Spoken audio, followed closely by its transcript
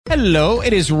Hello,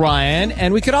 it is Ryan,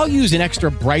 and we could all use an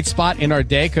extra bright spot in our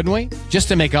day, couldn't we? Just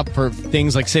to make up for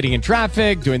things like sitting in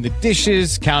traffic, doing the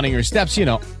dishes, counting your steps, you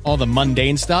know, all the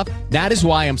mundane stuff. That is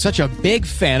why I'm such a big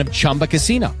fan of Chumba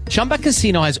Casino. Chumba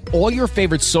Casino has all your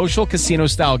favorite social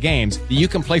casino-style games that you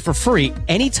can play for free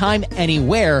anytime,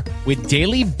 anywhere with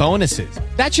daily bonuses.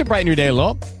 That should brighten your day a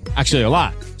little. Actually, a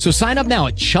lot. So sign up now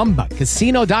at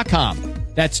ChumbaCasino.com.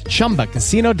 That's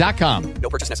ChumbaCasino.com. No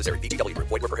purchase necessary. VGW Group.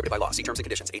 Void where prohibited by law. See terms and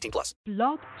conditions. 18+.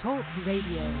 Blog Talk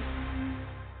Radio.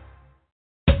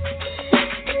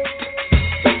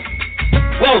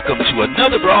 Welcome to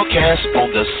another broadcast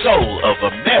on the Soul of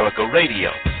America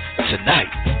Radio.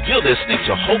 Tonight, you're listening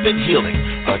to Hope and Healing,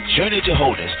 a journey to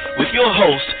wholeness with your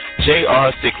host,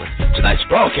 J.R. Thicklin. Tonight's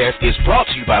broadcast is brought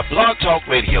to you by Blog Talk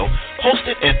Radio,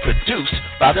 hosted and produced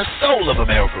by the Soul of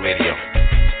America Radio.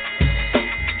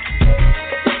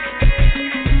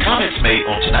 Comments made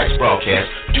on tonight's broadcast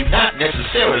do not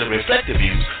necessarily reflect the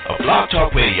views of Blog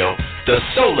Talk Radio, the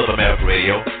Soul of America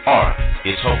Radio, or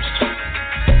its host.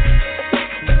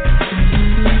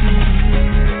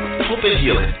 Hope and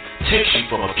Healing takes you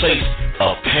from a place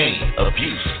of pain,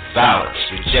 abuse, violence,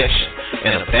 rejection,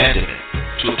 and abandonment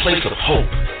to a place of hope,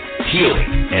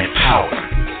 healing, and power.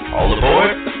 All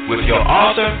aboard with your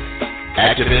author,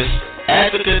 activist,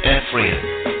 advocate, and friend,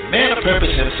 man of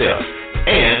purpose himself,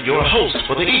 and your host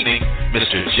for the evening,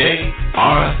 Mr.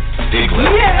 J.R.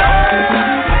 Thicklin.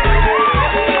 Yeah!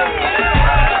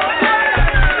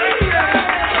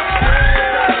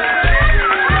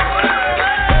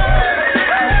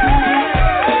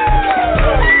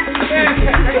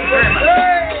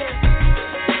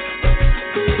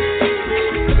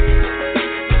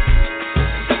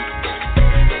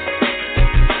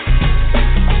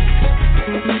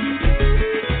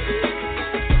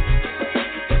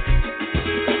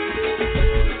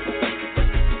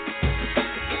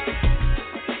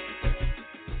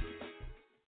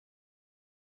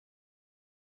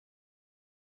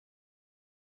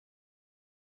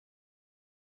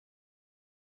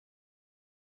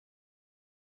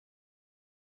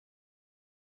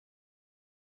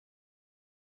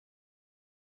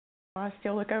 I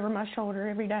still look over my shoulder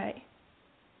every day,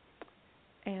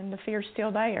 and the fear's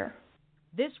still there.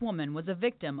 This woman was a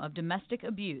victim of domestic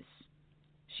abuse.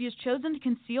 She has chosen to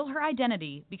conceal her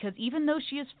identity because even though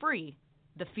she is free,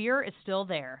 the fear is still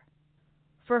there.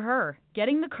 For her,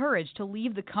 getting the courage to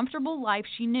leave the comfortable life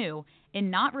she knew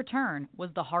and not return was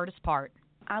the hardest part.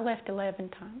 I left 11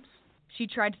 times. She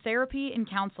tried therapy and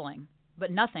counseling,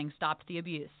 but nothing stopped the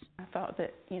abuse. I thought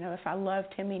that, if I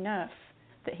loved him enough,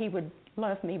 that he would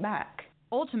love me back.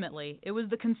 Ultimately, it was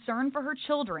the concern for her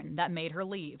children that made her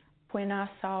leave. When I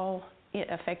saw it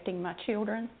affecting my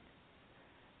children,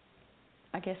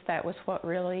 I guess that was what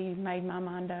really made my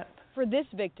mind up. For this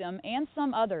victim and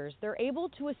some others, they're able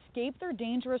to escape their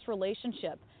dangerous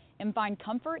relationship and find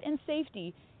comfort and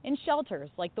safety in shelters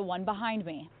like the one behind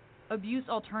me. Abuse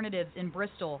Alternatives in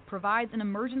Bristol provides an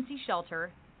emergency shelter,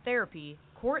 therapy,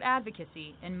 court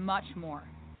advocacy, and much more.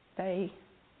 They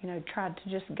tried to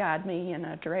just guide me in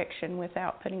a direction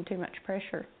without putting too much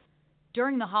pressure.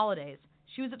 During the holidays,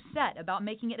 she was upset about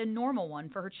making it a normal one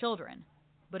for her children,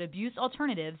 but Abuse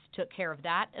Alternatives took care of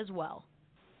that as well.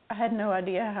 I had no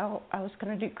idea how I was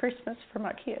going to do Christmas for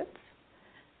my kids,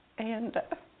 and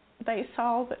they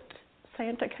saw that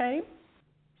Santa came.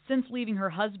 Since leaving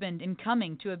her husband and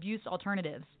coming to Abuse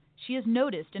Alternatives, she has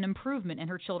noticed an improvement in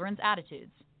her children's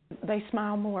attitudes. They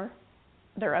smile more,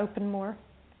 they're open more,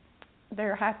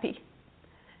 they're happy,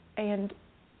 and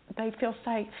they feel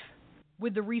safe.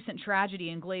 With the recent tragedy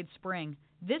in Glade Spring,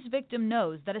 this victim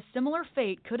knows that a similar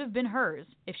fate could have been hers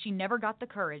if she never got the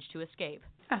courage to escape.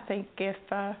 I think if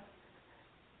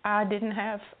I didn't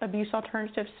have Abuse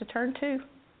Alternatives to turn to,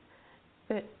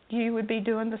 that you would be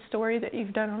doing the story that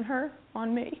you've done on her,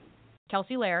 on me.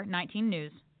 Kelsey Lair, 19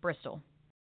 News, Bristol.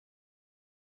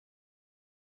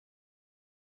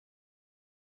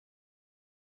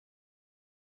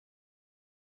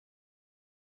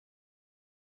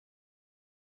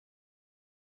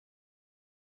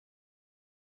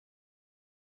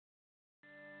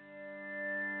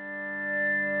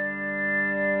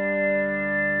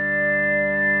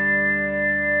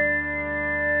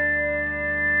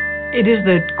 It is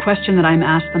the question that I'm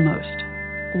asked the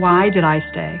most. Why did I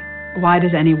stay? Why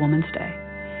does any woman stay?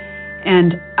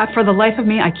 And for the life of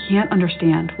me, I can't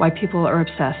understand why people are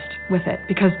obsessed with it,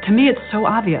 because to me it's so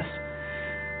obvious.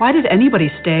 Why does anybody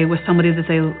stay with somebody that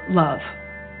they love?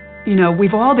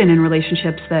 We've all been in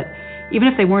relationships that, even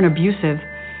if they weren't abusive,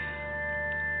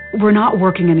 were not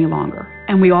working any longer,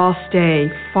 and we all stay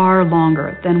far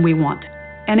longer than we want.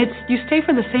 And you stay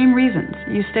for the same reasons.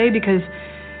 You stay because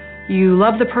you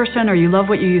love the person, or you love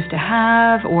what you used to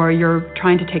have, or you're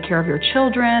trying to take care of your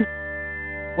children.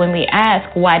 When we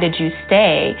ask, why did you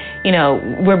stay,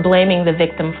 we're blaming the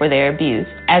victim for their abuse,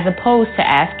 as opposed to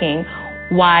asking,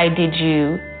 why did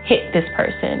you hit this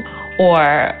person?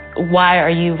 Or why are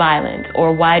you violent?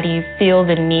 Or why do you feel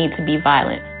the need to be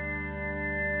violent?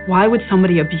 Why would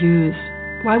somebody abuse?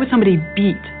 Why would somebody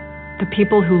beat the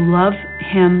people who love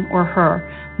him or her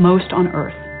most on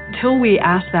earth? Until we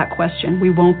ask that question, we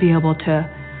won't be able to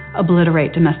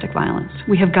obliterate domestic violence.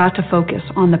 We have got to focus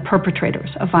on the perpetrators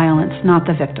of violence, not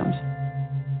the victims.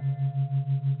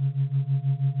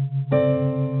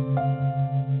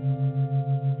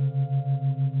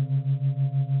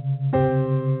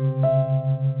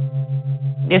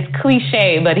 It's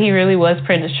cliche, but he really was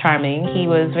Prince Charming. He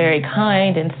was very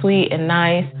kind and sweet and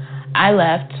nice. I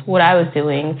left what I was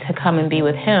doing to come and be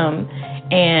with him,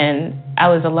 and I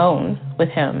was alone with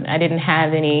him. I didn't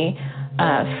have any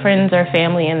friends or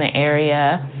family in the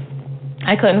area.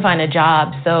 I couldn't find a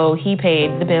job, so he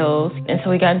paid the bills, and so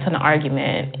we got into an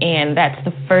argument, and that's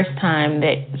the first time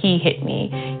that he hit me.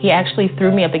 He actually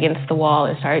threw me up against the wall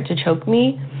and started to choke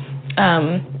me.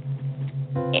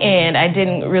 And I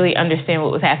didn't really understand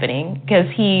what was happening because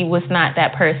he was not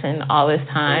that person all this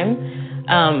time.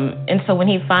 And so when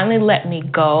he finally let me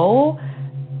go,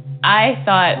 I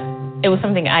thought it was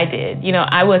something I did.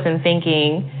 I wasn't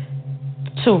thinking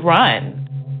to run.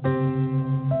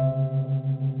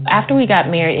 After we got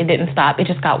married, it didn't stop. It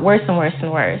just got worse and worse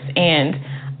and worse. And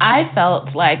I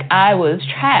felt like I was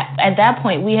trapped. At that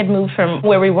point, we had moved from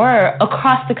where we were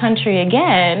across the country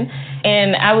again,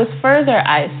 and I was further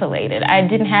isolated. I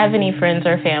didn't have any friends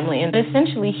or family, and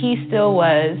essentially he still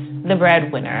was the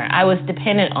breadwinner. I was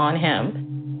dependent on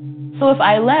him. So if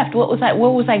I left, what was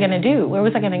I going to do? Where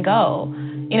was I going to go?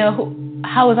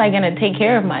 How was I going to take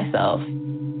care of myself?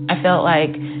 I felt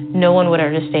like no one would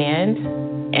understand,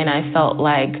 and I felt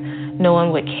like no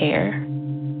one would care.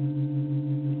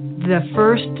 The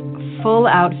first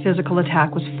full-out physical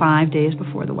attack was 5 days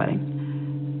before the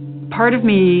wedding. Part of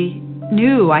me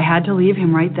knew I had to leave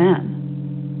him right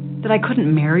then, that I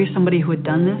couldn't marry somebody who had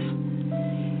done this.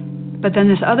 But then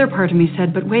this other part of me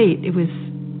said, but wait, it was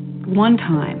one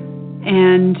time.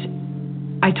 And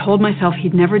I told myself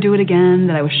he'd never do it again,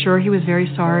 that I was sure he was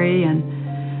very sorry, and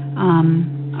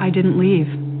I didn't leave.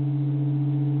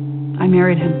 I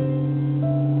married him.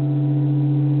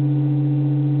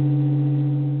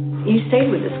 You stayed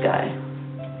with this guy.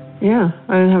 Yeah,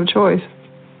 I didn't have a choice.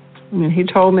 I mean, he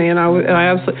told me, and I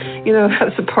absolutely,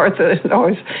 that's the part that is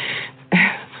always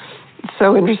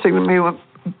so interesting to me.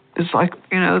 It's like,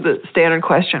 the standard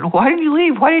question: why did you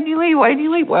leave? Why did you leave? Why did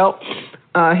you leave? Well,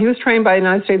 he was trained by the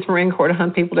United States Marine Corps to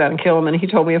hunt people down and kill them, and he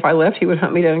told me if I left, he would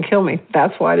hunt me down and kill me.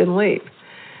 That's why I didn't leave.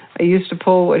 I used to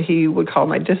pull what he would call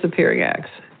my disappearing acts,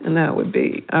 and that would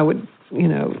be I would,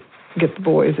 get the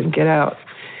boys and get out,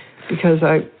 because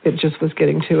it just was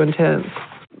getting too intense.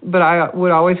 But I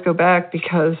would always go back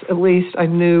because at least I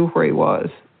knew where he was.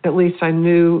 At least I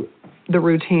knew the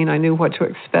routine. I knew what to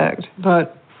expect.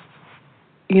 But,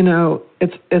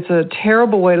 it's a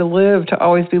terrible way to live, to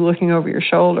always be looking over your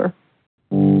shoulder.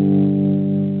 He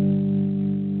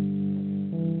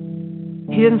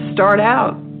didn't start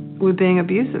out with being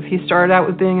abusive. He started out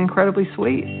with being incredibly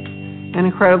sweet and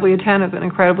incredibly attentive and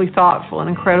incredibly thoughtful and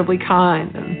incredibly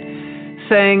kind and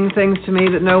saying things to me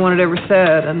that no one had ever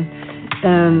said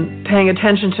and paying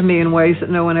attention to me in ways that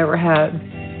no one ever had.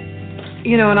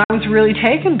 And I was really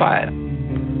taken by it.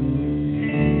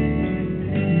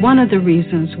 One of the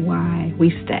reasons why we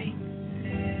stay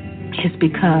is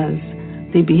because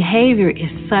the behavior is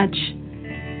such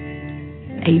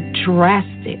a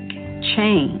drastic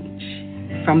change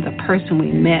from the person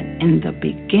we met in the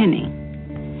beginning,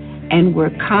 and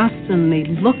we're constantly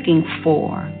looking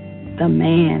for the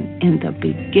man in the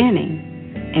beginning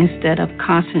instead of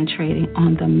concentrating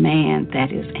on the man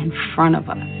that is in front of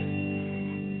us.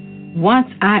 Once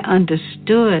I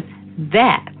understood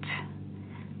that,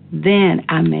 then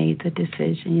I made the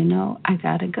decision, I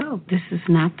gotta go. This is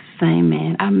not the same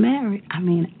man I married. I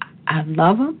mean, I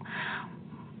love him,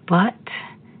 but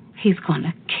he's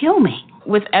gonna kill me.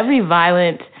 With every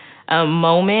violent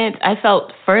moment, I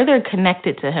felt further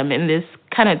connected to him in this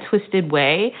kind of twisted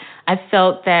way. I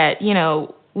felt that,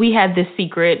 we had this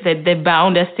secret that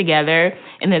bound us together,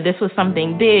 and that this was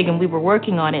something big, and we were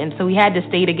working on it, and so we had to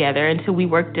stay together until we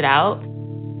worked it out.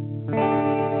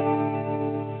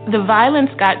 The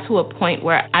violence got to a point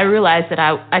where I realized that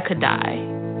I could die.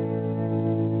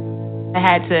 I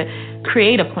had to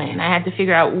create a plan. I had to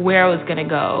figure out where I was going to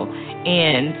go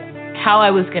and how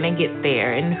I was going to get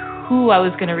there and who I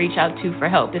was going to reach out to for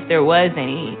help if there was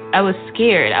any. I was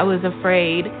scared. I was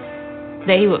afraid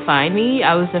that he would find me.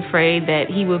 I was afraid that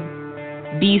he would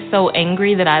be so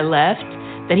angry that I left,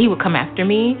 that he would come after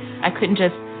me. I couldn't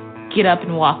just get up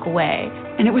and walk away.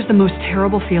 And it was the most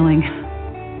terrible feeling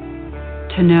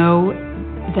to know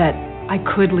that I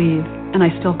could leave and I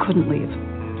still couldn't leave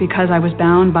because I was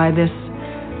bound by this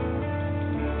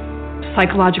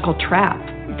psychological trap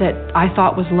that I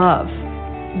thought was love,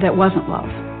 that wasn't love.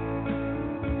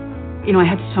 You know, I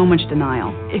had so much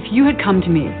denial. If you had come to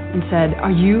me and said,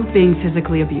 are you being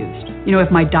physically abused? You know, if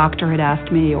my doctor had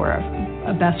asked me or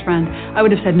a best friend, I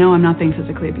would have said, no, I'm not being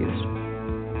physically abused.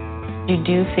 You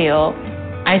do feel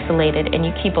isolated and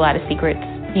you keep a lot of secrets.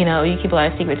 You know, you keep a lot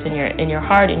of secrets in your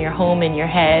heart, in your home, in your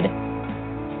head.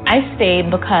 I stayed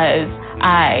because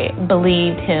I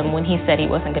believed him when he said he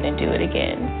wasn't going to do it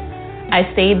again. I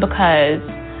stayed because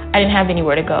I didn't have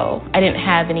anywhere to go. I didn't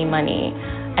have any money.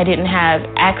 I didn't have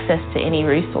access to any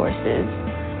resources.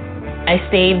 I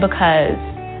stayed because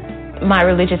my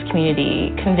religious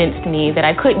community convinced me that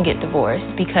I couldn't get divorced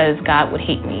because God would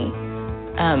hate me.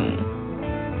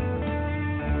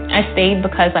 I stayed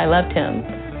because I loved him.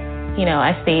 You know,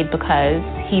 I stayed because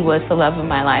he was the love of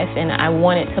my life, and I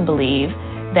wanted to believe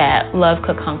that love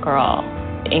could conquer all,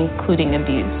 including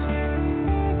abuse.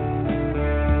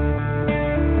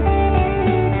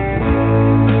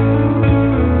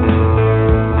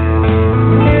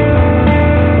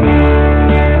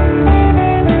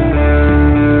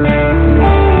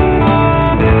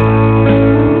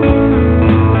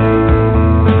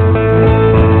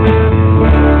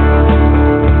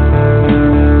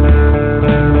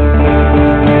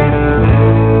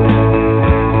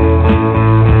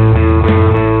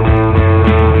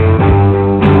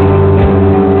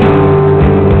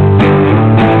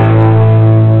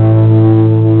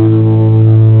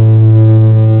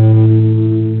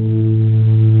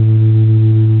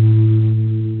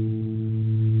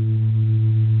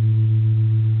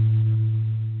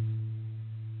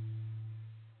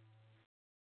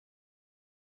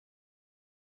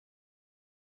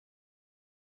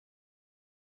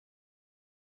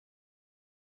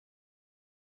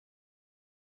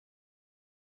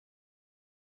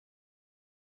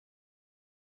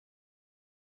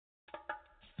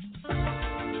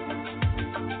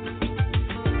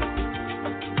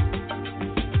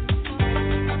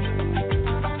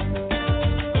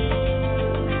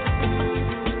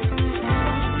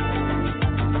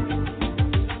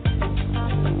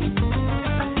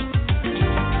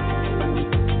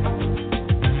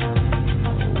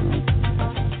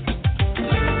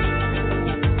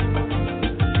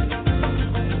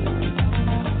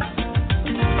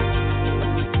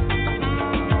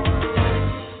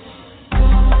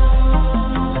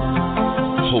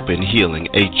 and Healing,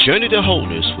 A Journey to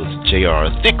Wholeness with J.R.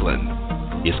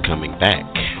 Thicklin is coming back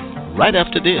right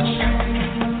after this.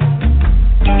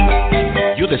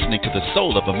 You're listening to the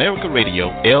Soul of America Radio,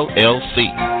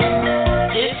 LLC.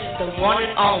 This is the one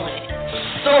and only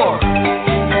Soul.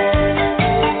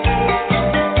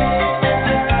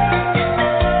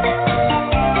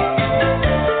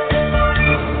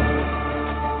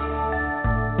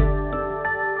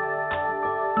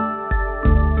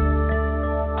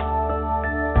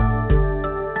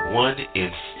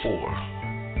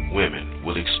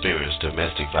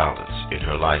 Domestic violence in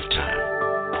her lifetime.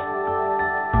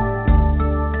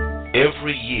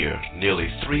 Every year, nearly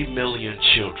 3 million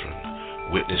children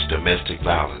witness domestic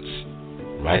violence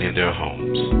right in their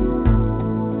homes.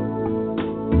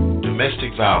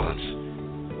 Domestic violence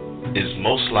is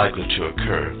most likely to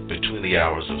occur between the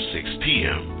hours of 6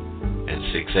 p.m.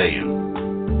 and 6 a.m.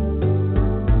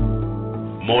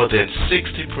 More than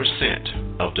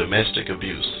 60% of domestic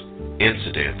abuse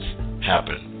incidents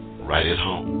happen right at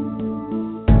home.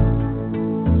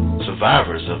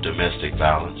 Survivors of domestic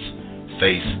violence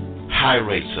face high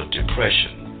rates of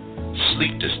depression,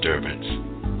 sleep disturbance,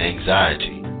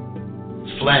 anxiety,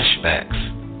 flashbacks,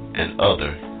 and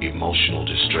other emotional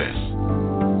distress.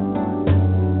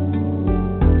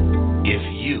 If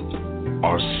you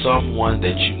or someone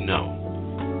that you know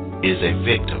is a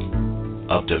victim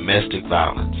of domestic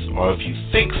violence, or if you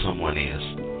think someone is,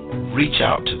 reach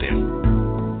out to them.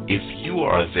 If you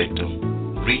are a victim,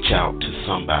 reach out to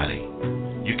somebody.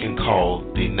 You can call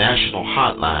the national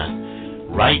hotline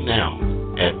right now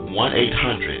at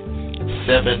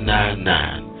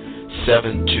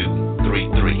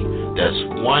 1-800-799-7233. That's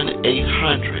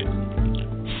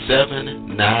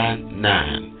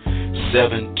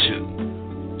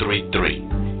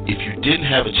 1-800-799-7233. If you didn't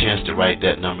have a chance to write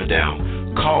that number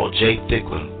down, call Jay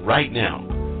Thicklin right now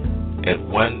at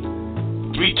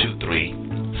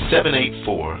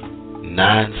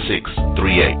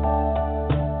 1-323-784-9638.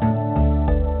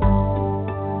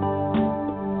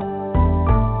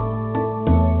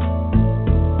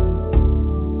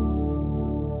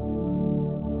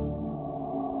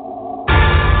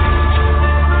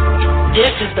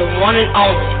 one and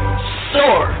only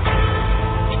Soar.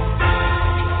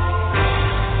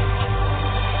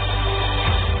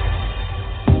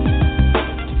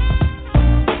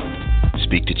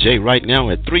 Speak to Jay right now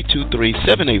at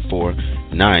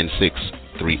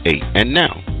 323-784-9638. And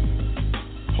now,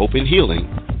 Hope and Healing,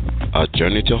 A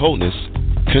Journey to Wholeness,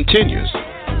 continues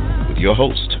with your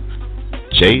host,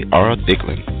 J.R.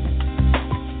 Thicklin.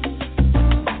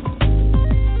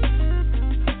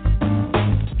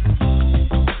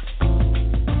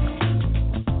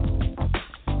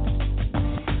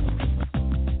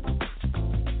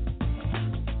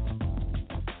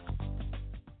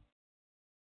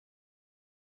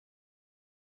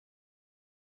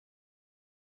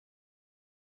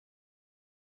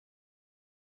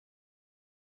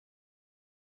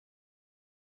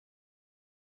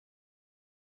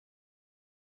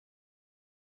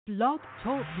 Blog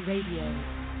Talk Radio.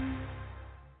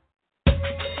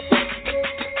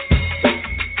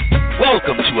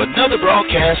 Welcome to another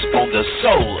broadcast on the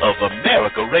Soul of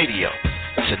America Radio.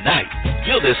 Tonight,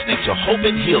 you're listening to Hope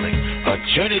and Healing, A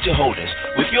Journey to Wholeness,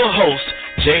 with your host,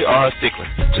 J.R. Thicklin.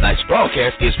 Tonight's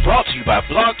broadcast is brought to you by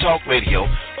Blog Talk Radio,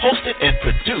 hosted and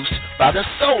produced by the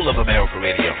Soul of America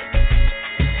Radio.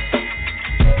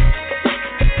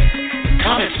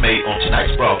 Comments made on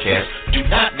tonight's broadcast do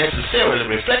not necessarily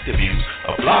reflect the views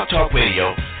of Blog Talk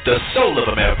Radio, the Soul of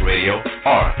America Radio,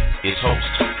 or its host.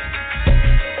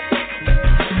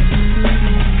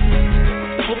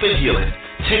 Hope and Healing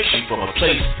takes you from a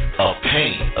place of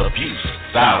pain, abuse,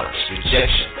 violence,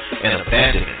 rejection, and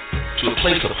abandonment to a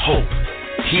place of hope,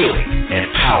 healing,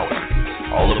 and power.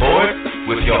 All aboard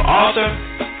with your author,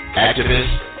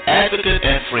 activist, advocate,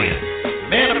 and friend,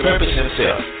 man of purpose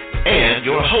himself, and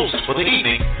your host for the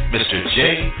evening, Mr.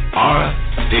 J.R.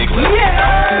 Thicklin.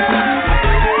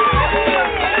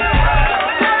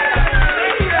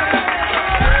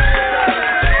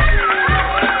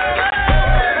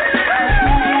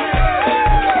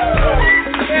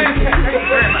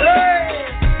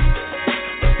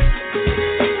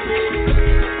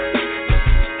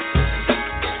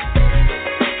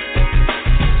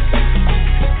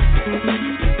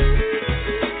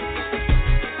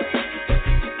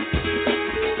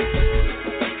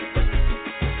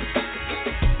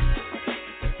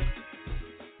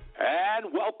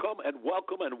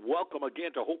 Welcome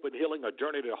again to Hope and Healing, A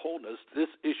Journey to Wholeness. This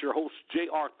is your host,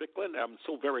 J.R. Thicklin. I'm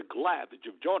so very glad that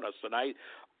you've joined us tonight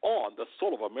on the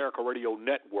Soul of America Radio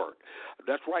Network.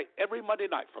 That's right, every Monday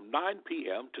night from 9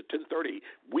 p.m. to 10:30,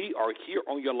 we are here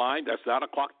on your line. That's 9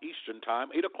 o'clock Eastern Time,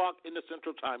 8 o'clock in the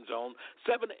Central Time Zone,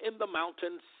 7 in the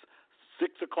Mountains,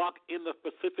 6 o'clock in the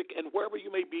Pacific, and wherever you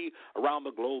may be around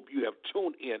the globe, you have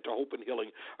tuned in to Hope and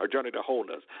Healing, A Journey to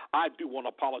Wholeness. I do want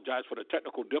to apologize for the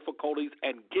technical difficulties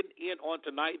and getting in on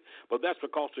tonight, but that's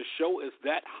because the show is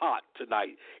that hot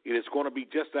tonight. It is going to be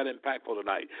just that impactful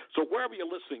tonight. So wherever you're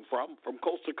listening from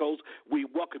coast to coast, we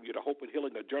welcome you to Hope and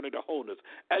Healing, A Journey to Wholeness.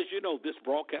 As you know, this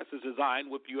broadcast is designed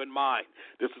with you in mind.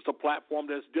 This is a platform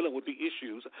that's dealing with the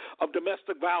issues of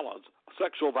domestic violence,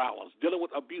 sexual violence, dealing with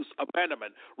abuse,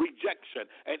 abandonment, rejection,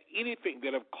 and anything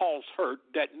that have caused hurt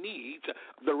that needs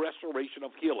the restoration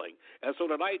of healing. And so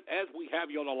tonight, as we have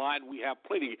you on the line, we have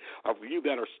plenty of you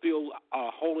that are still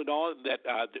holding on, that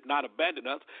did not abandon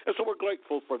us. And so we're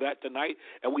grateful for that tonight.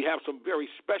 And we have some very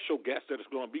special guests that is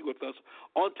going to be with us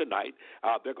on tonight.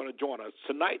 They're going to join us.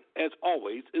 Tonight, as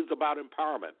always, is about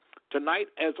empowerment.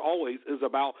 Tonight, as always, is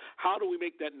about how do we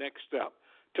make that next step.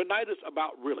 Tonight is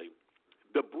about really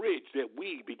the bridge that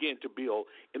we begin to build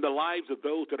in the lives of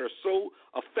those that are so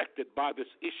affected by this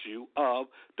issue of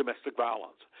domestic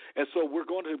violence. And so we're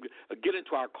going to get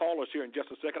into our callers here in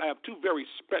just a second. I have two very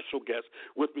special guests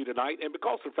with me tonight, and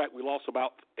because of the fact we lost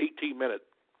about 18 minutes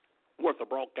worth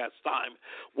of broadcast time,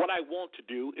 what I want to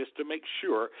do is to make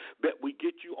sure that we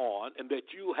get you on and that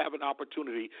you have an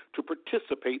opportunity to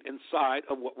participate inside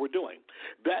of what we're doing.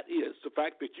 That is the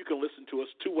fact that you can listen to us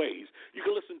two ways. You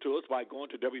can listen to us by going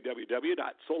to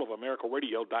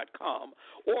www.soulamericaradio.com,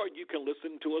 or you can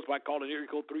listen to us by calling area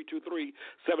code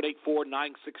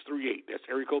 323-784-9638. That's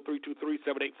area code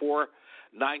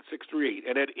 323-784-9638.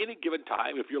 And at any given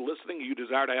time, if you're listening and you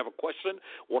desire to have a question,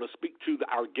 want to speak to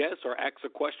our guest or ask a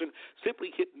question,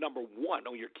 simply hit number 1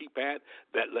 on your keypad.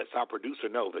 That lets our producer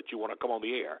know that you want to come on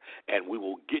the air, and we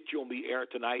will get you on the air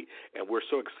tonight. And we're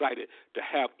so excited to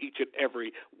have each and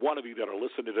every one of you that are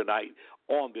listening tonight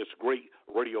on this great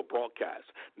radio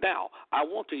broadcast. Now, I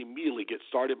want to immediately get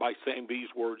started by saying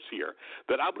these words here,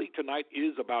 that I believe tonight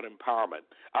is about empowerment.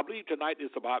 I believe tonight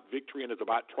is about victory and it's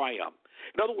about triumph.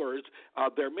 In other words,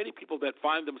 there are many people that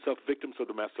find themselves victims of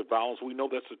domestic violence. We know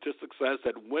that statistics says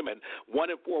that women, 1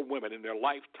 in 4 women in their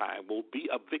lifetime will be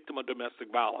a victim of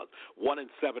domestic violence. 1 in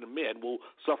 7 men will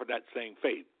suffer that same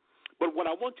fate. But what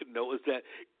I want you to know is that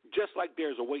just like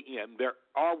there's a way in, there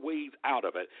are ways out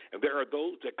of it. And there are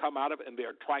those that come out of it and they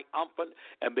are triumphant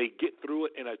and they get through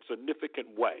it in a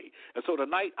significant way. And so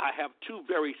tonight I have 2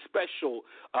 very special,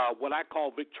 what I call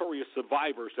victorious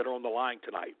survivors that are on the line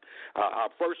tonight.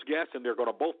 Our first guest, and they're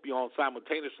going to both be on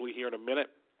simultaneously here in a minute.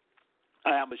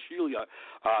 I am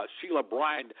Sheila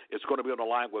Bryan is going to be on the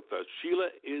line with us. Sheila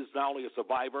is not only a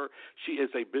survivor, she is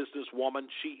a businesswoman,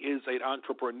 she is an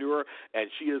entrepreneur,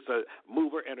 and she is a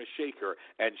mover and a shaker,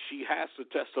 and she has the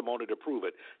testimony to prove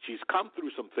it. She's come through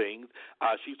some things,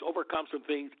 she's overcome some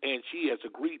things, and she has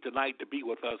agreed tonight to be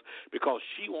with us because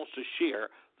she wants to share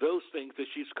those things that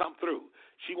she's come through.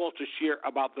 She wants to share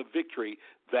about the victory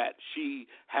that she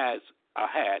has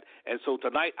had. And so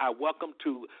tonight I welcome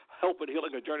to Help and Healing,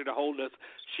 A Journey to Wholeness.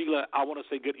 Sheila, I want to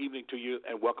say good evening to you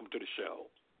and welcome to the show.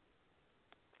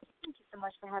 Thank you so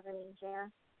much for having me,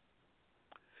 JR.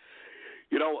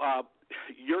 You know,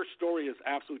 your story is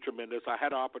absolutely tremendous. I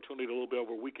had an opportunity a little bit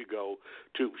over a week ago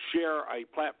to share a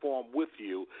platform with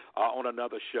you on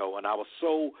another show, and I was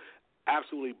so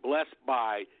absolutely blessed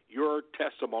by your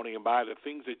testimony and by the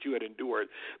things that you had endured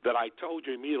that I told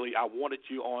you immediately I wanted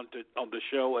you on the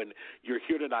show, and you're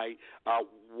here tonight.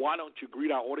 Why don't you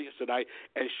greet our audience tonight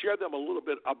and share them a little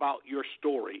bit about your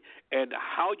story and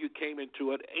how you came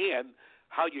into it and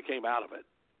how you came out of it.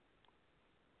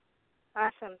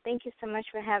 Awesome. Thank you so much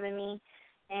for having me,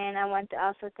 and I want to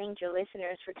also thank your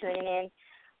listeners for tuning in.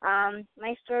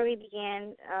 My story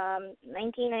began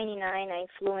 1999. I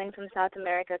flew in from South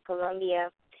America,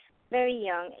 Colombia, very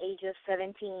young, age of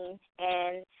 17,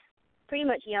 and pretty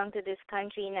much young to this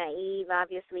country, naive,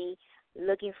 obviously,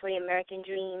 looking for the American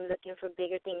dream, looking for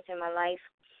bigger things in my life.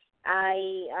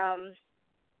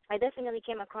 I definitely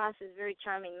came across this very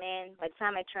charming man. By the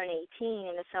time I turned 18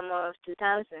 in the summer of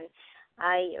 2000,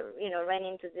 I, ran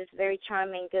into this very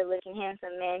charming, good-looking,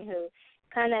 handsome man who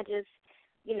kind of just,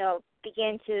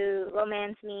 began to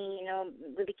romance me.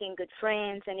 We became good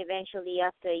friends, and eventually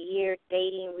after a year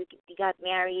dating, we got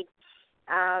married.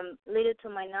 Little to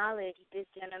my knowledge, this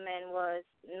gentleman was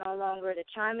no longer the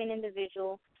charming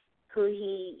individual who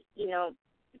he,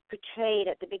 portrayed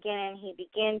at the beginning. He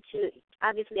began to,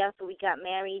 obviously after we got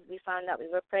married, we found out we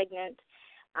were pregnant.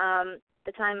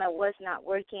 The time I was not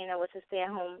working, I was a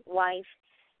stay-at-home wife,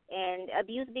 and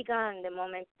abuse began the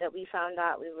moment that we found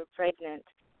out we were pregnant.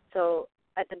 So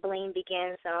the blame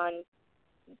begins on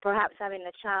perhaps having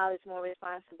a child is more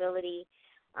responsibility.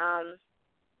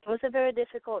 It was a very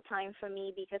difficult time for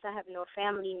me because I have no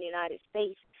family in the United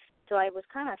States, so I was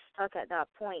kind of stuck at that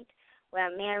point where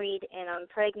I'm married and I'm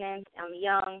pregnant, I'm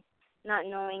young, not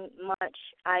knowing much.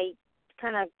 I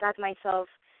kind of got myself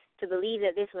to believe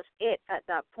that this was it at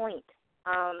that point.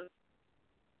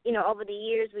 Over the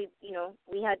years,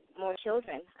 we had more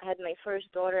children. I had my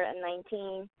first daughter at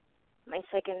 19, my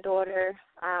second daughter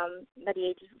by the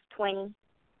age of 20,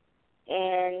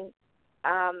 and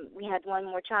we had one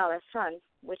more child, a son,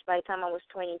 which by the time I was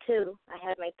 22, I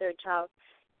had my third child.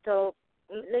 So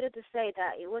little to say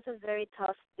that it was a very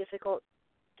tough, difficult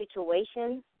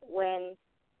situation when,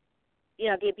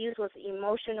 the abuse was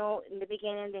emotional in the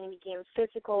beginning, then it became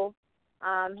physical.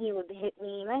 He would hit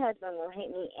me. My husband will hit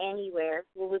me anywhere.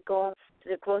 We would go to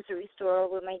the grocery store.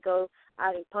 We might go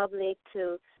out in public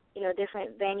to,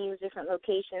 different venues, different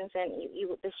locations, and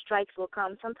the strikes will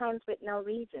come, sometimes with no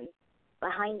reason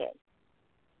behind it.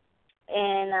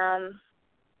 And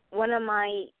one of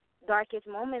my darkest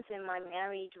moments in my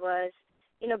marriage was,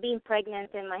 being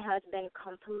pregnant and my husband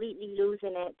completely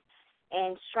losing it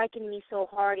and striking me so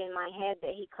hard in my head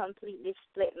that he completely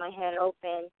split my head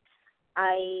open.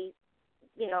 I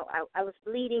was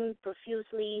bleeding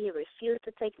profusely. He refused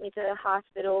to take me to the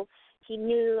hospital. He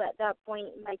knew at that point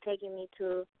by taking me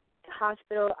to the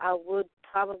hospital I would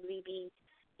probably be,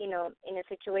 in a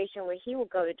situation where he would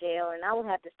go to jail and I would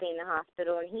have to stay in the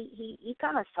hospital. And he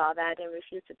kind of saw that and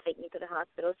refused to take me to the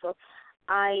hospital. So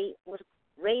I was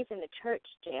raised in the church,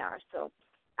 JR. So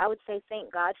I would say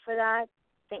thank God for that.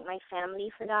 Thank my family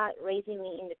for that, raising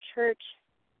me in the church.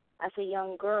 As a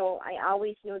young girl, I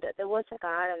always knew that there was a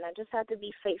God, and I just had to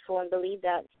be faithful and believe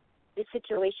that this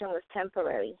situation was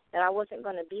temporary, that I wasn't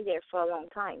going to be there for a long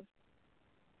time.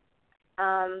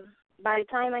 By the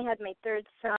time I had my third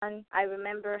son, I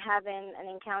remember having an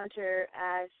encounter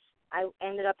as I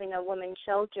ended up in a women's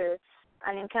shelter,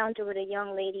 an encounter with a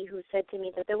young lady who said to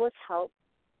me that there was help.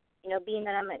 Being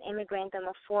that I'm an immigrant, I'm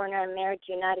a foreigner, I'm married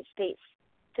to a United States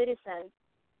citizen,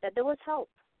 that there was help.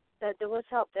 that there was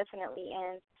help, definitely.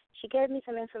 And she gave me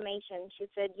some information. She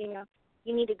said, you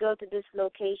need to go to this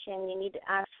location. You need to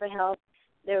ask for help.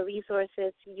 There are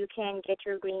resources. You can get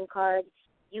your green card.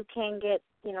 You can get,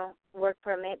 work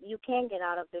permit. You can get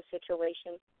out of this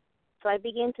situation. So I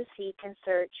began to seek and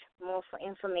search more for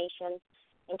information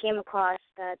and came across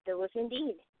that there was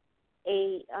indeed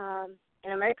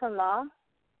an American law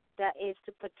that is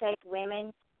to protect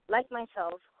women like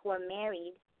myself who are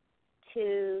married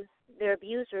to their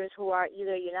abusers who are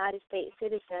either United States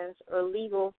citizens or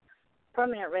legal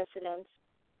permanent residents.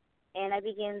 And I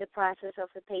began the process of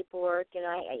the paperwork.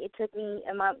 It took me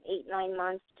about 8-9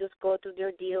 months to just go through the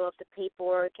ordeal of the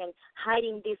paperwork and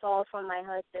hiding this all from my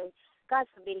husband. God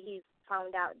forbid he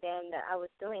found out then that I was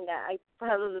doing that. I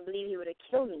probably believe he would have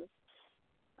killed me.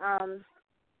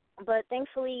 But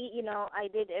thankfully, I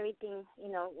did everything,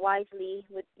 wisely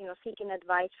with, seeking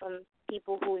advice from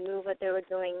people who knew what they were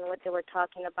doing and what they were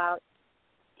talking about.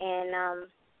 And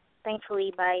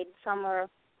thankfully, by summer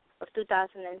of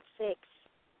 2006,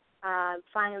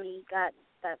 finally got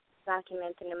that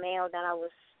document in the mail that I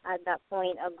was, at that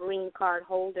point, a green card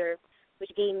holder, which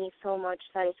gave me so much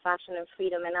satisfaction and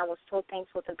freedom. And I was so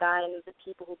thankful to God and the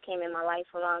people who came in my life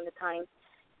around the time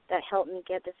that helped me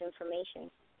get this information.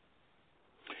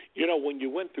 When you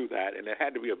went through that, and it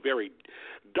had to be a very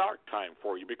dark time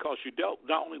for you because you dealt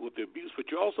not only with the abuse,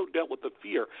 but you also dealt with the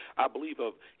fear, I believe,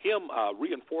 of him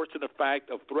reinforcing the fact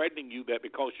of threatening you that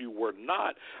because you were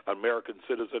not an American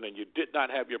citizen and you did not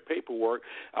have your paperwork,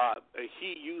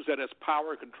 he used that as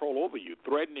power and control over you,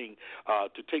 threatening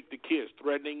to take the kids,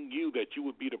 threatening you that you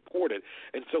would be deported.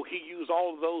 And so he used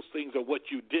all of those things of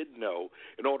what you did know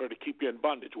in order to keep you in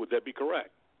bondage. Would that be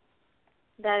correct?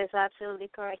 That is absolutely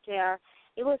correct, JR.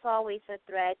 It was always a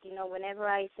threat, whenever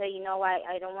I say,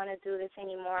 I don't want to do this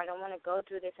anymore, I don't want to go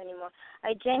through this anymore.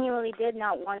 I genuinely did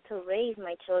not want to raise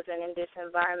my children in this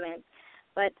environment,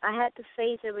 but I had to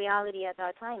face the reality at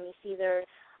that time. It's either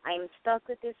I'm stuck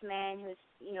with this man who's,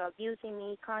 abusing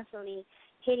me, constantly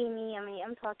hitting me. I mean,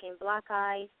 I'm talking black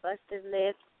eyes, busted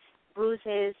lips,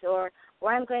 bruises, or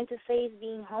I'm going to face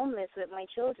being homeless with my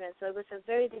children. So it was a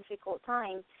very difficult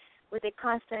time with a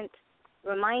constant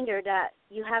reminder that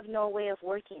you have no way of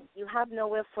working, you have no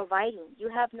way of providing, you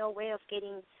have no way of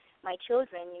getting my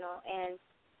children, and,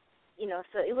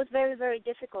 so it was very, very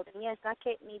difficult. And, yes, that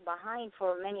kept me behind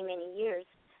for many, many years.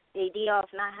 The idea of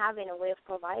not having a way of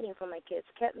providing for my kids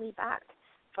kept me back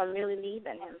from really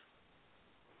leaving him.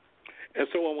 And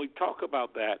so when we talk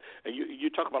about that, and you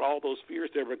talk about all those fears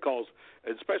there, because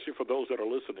especially for those that are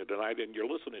listening tonight, and you're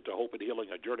listening to Hope and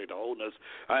Healing, A Journey to Wholeness,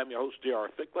 I am your host,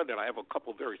 J.R. Thicklin, and I have a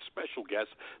couple of very special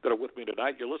guests that are with me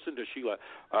tonight. You're listening to Sheila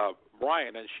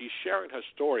Bryan, and she's sharing her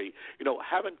story,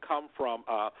 having come from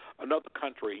another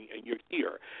country, and you're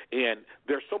here. And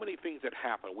there's so many things that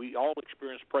happen. We all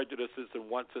experience prejudices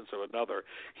in one sense or another.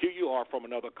 Here you are from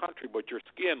another country, but your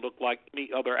skin looked like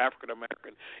any other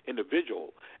African-American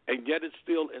individual, and yet it's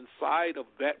still inside of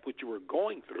that which you were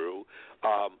going through.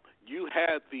 You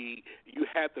had the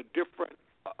different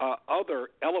other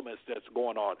elements that's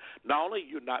going on. Not only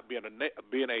you not being a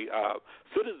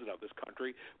citizen of this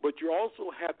country, but you also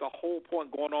had the whole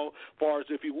point going on, far as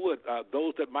if you would,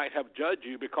 those that might have judged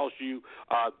you because you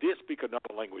did speak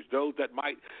another language, those that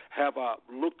might have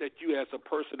looked at you as a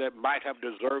person that might have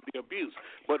deserved the abuse.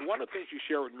 But one of the things you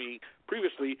shared with me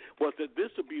previously was that this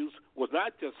abuse was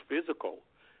not just physical.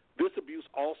 This abuse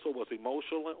also was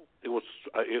emotional. It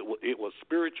was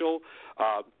spiritual,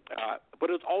 but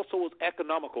it also was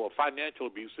economical or financial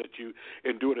abuse that you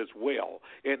endured as well.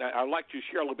 And I'd like to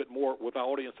share a little bit more with our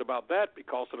audience about that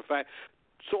because of the fact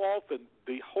so often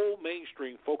the whole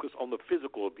mainstream focus on the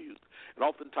physical abuse and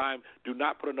oftentimes do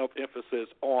not put enough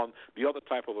emphasis on the other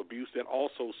type of abuse that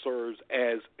also serves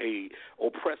as a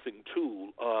oppressing tool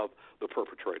of the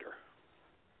perpetrator.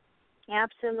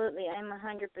 Absolutely. I'm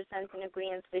 100% in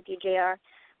agreement with you, JR.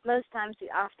 Most times we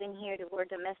often hear the word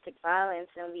domestic violence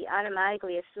and we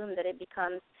automatically assume that it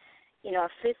becomes, a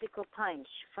physical punch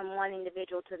from one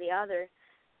individual to the other.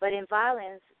 But in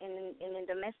violence, in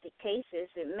domestic cases,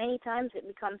 many times it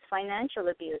becomes financial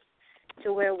abuse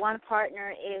to where one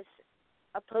partner is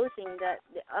opposing that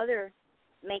the other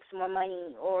makes more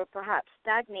money or perhaps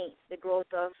stagnates the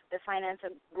growth of the financial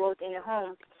growth in the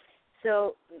home.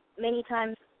 So many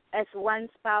times as one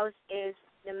spouse is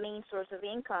the main source of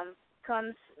income,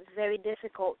 becomes very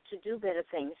difficult to do better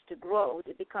things, to grow.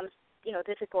 It becomes,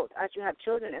 difficult as you have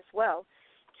children as well,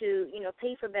 to,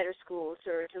 pay for better schools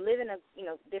or to live in a,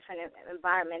 different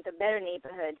environment, a better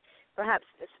neighborhood. Perhaps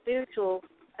the spiritual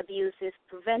abuse is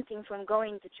preventing from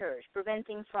going to church,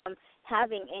 preventing from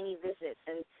having any visits.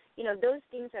 And, those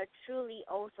things are truly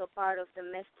also part of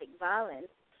domestic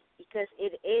violence. because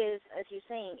it is, as you're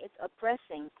saying, it's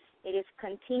oppressing. It is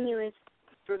continuous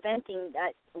preventing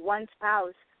that one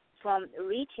spouse from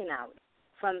reaching out,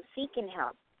 from seeking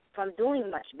help, from doing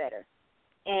much better.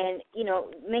 And,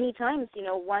 many times,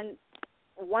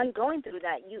 one going through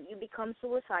that, you become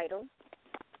suicidal,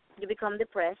 you become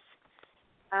depressed,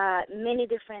 many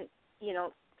different,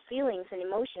 feelings and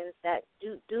emotions that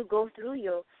do go through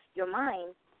your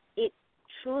mind. It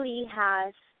truly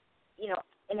has,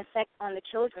 an effect on the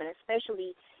children,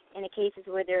 especially in the cases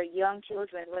where they're young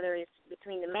children, whether it's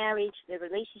between the marriage, the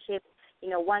relationship,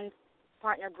 one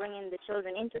partner bringing the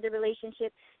children into the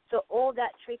relationship. So all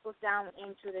that trickles down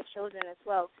into the children as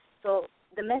well. So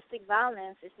domestic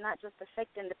violence is not just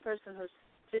affecting the person who's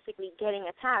physically getting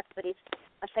attacked, but it's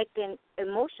affecting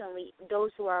emotionally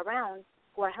those who are around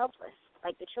who are helpless,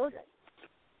 like the children.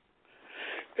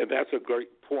 And that's a great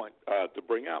point to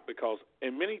bring out, because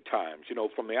in many times,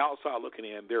 from the outside looking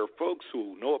in, there are folks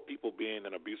who know of people being in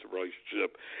an abusive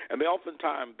relationship, and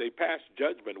oftentimes they pass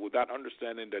judgment without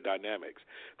understanding the dynamics.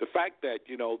 The fact that,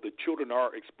 the children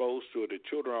are exposed to it, the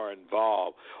children are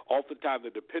involved, oftentimes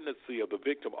the dependency of the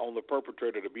victim on the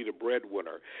perpetrator to be the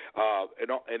breadwinner,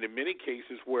 and in many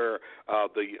cases where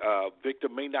the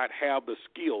victim may not have the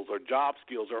skills or job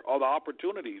skills or other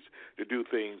opportunities to do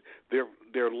things,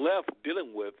 they're left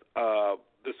dealing with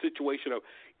the situation of,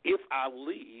 if I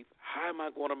leave, how am I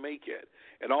going to make it?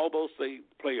 And all those things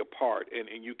play a part.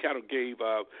 And you kind of gave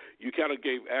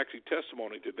actually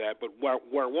testimony to that. But where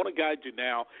I want to guide you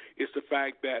now is the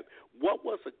fact that, what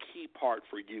was a key part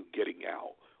for you getting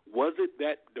out? Was it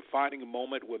that defining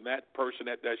moment when that person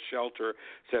at that shelter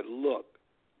said, look,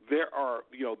 there are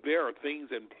things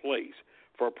in place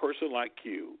for a person like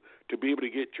you to be able to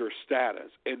get your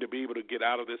status and to be able to get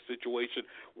out of this situation?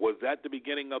 Was that the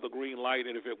beginning of the green light?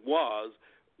 And if it was,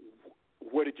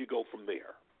 where did you go from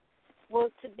there? Well,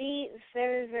 to be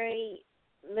very, very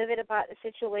livid about the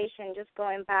situation, just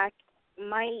going back,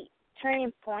 my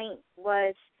turning point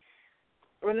was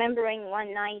remembering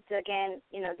one night again,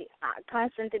 the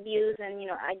constant abuse. And,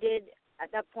 I did,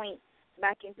 at that point,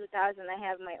 back in 2000, I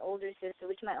have my older sister,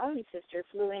 which my only sister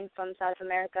flew in from South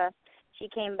America. She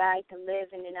came back to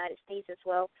live in the United States as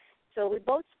well. So we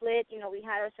both split, we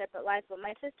had our separate lives, but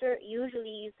my sister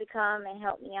usually used to come and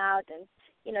help me out and,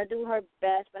 do her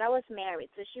best. But I was married,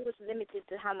 so she was limited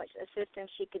to how much assistance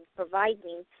she could provide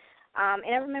me. And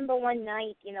I remember one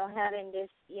night, having this,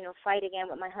 fight again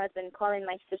with my husband, calling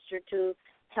my sister to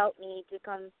help me, to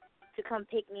come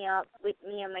pick me up with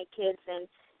me and my kids. And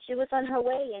she was on her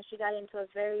way, and she got into a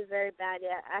very, very bad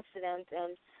accident.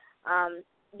 And,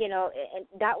 and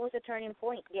that was a turning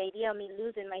point. The idea of me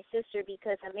losing my sister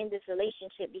because I'm in this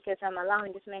relationship, because I'm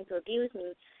allowing this man to abuse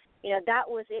me, that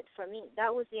was it for me.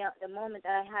 That was the moment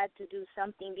that I had to do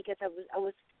something, because I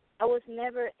was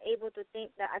never able to think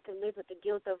that I could live with the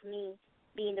guilt of me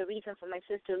being the reason for my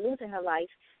sister losing her life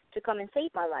to come and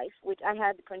save my life, which I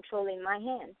had the control in my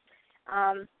hands.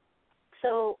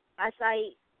 So as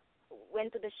I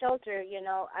went to the shelter,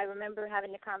 I remember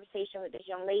having a conversation with this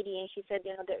young lady, and she said,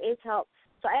 there is help.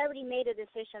 So I already made a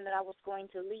decision that I was going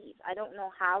to leave. I don't know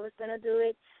how I was going to do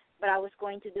it, but I was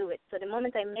going to do it. So the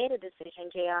moment I made a decision,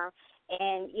 JR,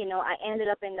 and, I ended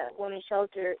up in the women's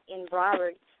shelter in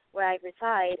Broward where I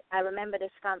reside, I remember this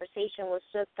conversation was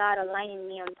just God aligning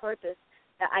me on purpose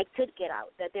that I could get out,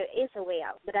 that there is a way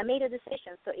out. But I made a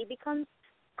decision. So it becomes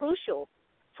crucial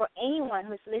for anyone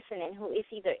who's listening, who is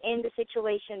either in the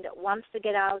situation that wants to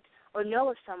get out or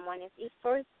know of someone, it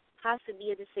first has to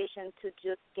be a decision to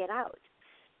just get out.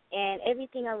 And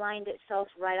everything aligned itself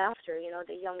right after.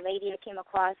 The young lady I came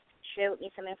across shared with me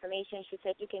some information. She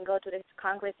said, you can go to this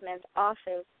congressman's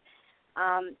office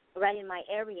right in my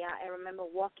area. I remember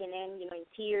walking in, in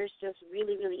tears, just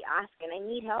really, really asking, I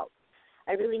need help.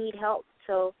 I really need help.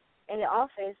 So in the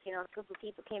office, a couple of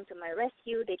people came to my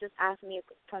rescue. They just asked me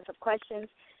tons of questions,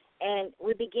 and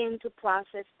we began to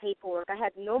process paperwork. I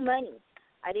had no money.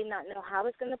 I did not know how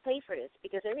I was going to pay for this,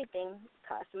 because everything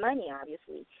costs money,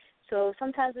 obviously. So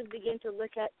sometimes we begin to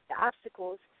look at the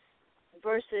obstacles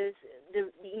versus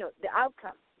the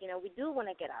outcome. We do want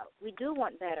to get out. We do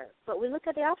want better, but we look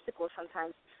at the obstacles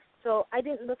sometimes. So I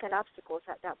didn't look at obstacles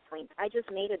at that point. I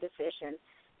just made a decision,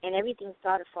 and everything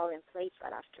started falling in place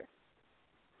right after.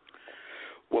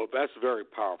 Well, that's very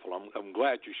powerful. I'm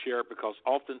glad you share it, because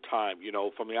oftentimes,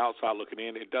 from the outside looking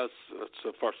in, it does,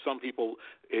 so for some people,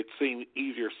 it seemed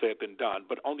easier said than done.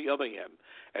 But on the other hand,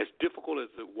 as difficult as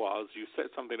it was, you said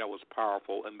something that was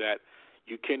powerful, and that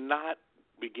you cannot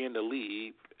begin to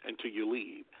leave until you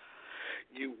leave.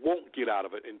 you won't get out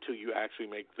of it until you actually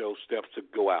make those steps to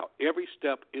go out. Every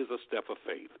step is a step of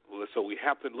faith. So we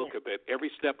have to look at that.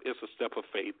 Every step is a step of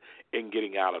faith in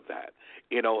getting out of that.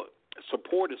 You know,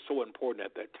 support is so important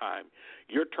at that time.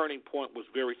 Your turning point was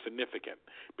very significant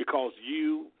because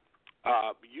you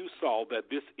saw that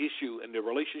this issue and the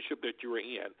relationship that you were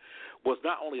in was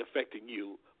not only affecting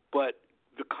you, but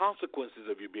the consequences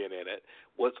of you being in it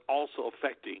was also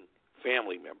affecting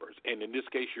family members, and in this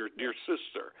case, your dear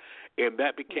sister. And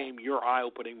that became your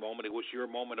eye-opening moment. It was your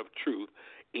moment of truth,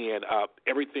 and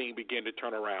everything began to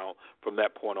turn around from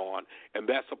that point on. And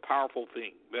that's a powerful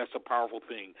thing. That's a powerful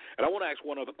thing. And I want to ask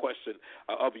one other question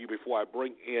of you before I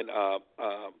bring in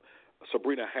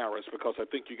Sabrina Harris, because I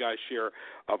think you guys share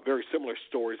very similar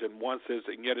stories, and one says,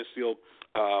 and yet it's still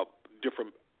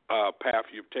different path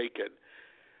you've taken.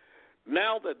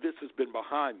 Now that this has been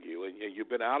behind you and you've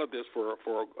been out of this for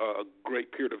a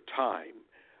great period of time,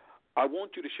 I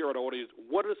want you to share with the audience,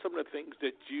 what are some of the things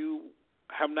that you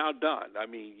have now done? I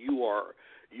mean, you are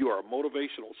a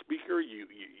motivational speaker. You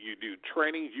do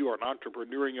trainings. You are an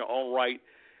entrepreneur in your own right.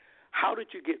 How did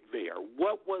you get there?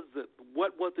 What was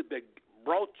it that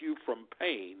brought you from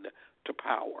pain to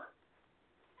power?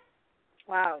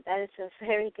 Wow, that is a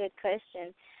very good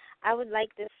question. I would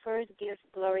like to first give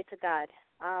glory to God.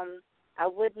 I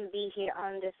wouldn't be here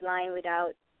on this line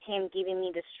without him giving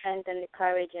me the strength and the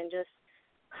courage and just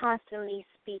constantly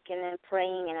speaking and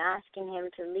praying and asking him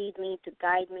to lead me, to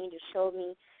guide me, to show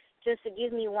me, just to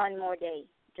give me one more day.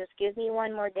 Just give me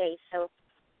one more day. So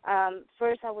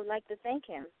first I would like to thank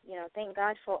him, thank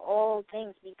God for all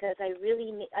things, because I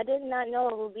did not know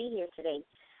I would be here today.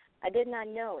 I did not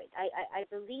know it. I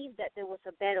believed that there was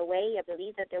a better way. I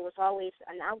believed that there was always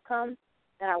an outcome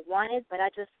that I wanted, but I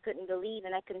just couldn't believe,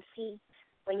 and I couldn't see.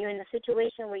 When you're in a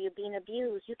situation where you're being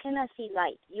abused, you cannot see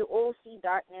light. You all see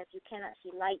darkness. You cannot see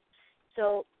light.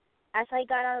 So as I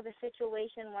got out of the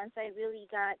situation, once I really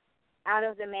got out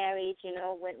of the marriage,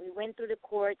 when we went through the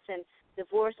courts and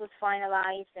divorce was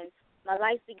finalized, and my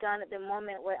life began at the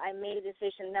moment where I made a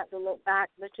decision not to look back,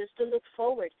 but just to look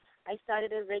forward. I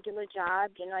started a regular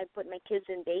job. I put my kids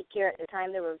in daycare. At the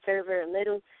time, they were very, very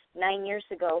little, 9 years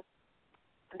ago.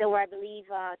 There were, I believe,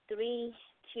 3,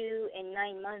 2, and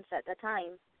 9 months at the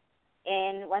time.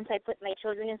 And once I put my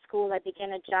children in school, I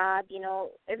began a job.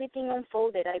 Everything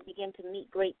unfolded. I began to meet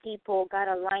great people. God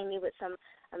aligned me with some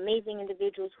amazing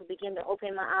individuals who began to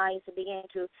open my eyes, who began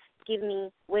to give me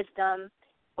wisdom,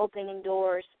 opening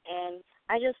doors. And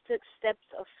I just took steps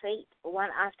of faith, one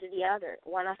after the other,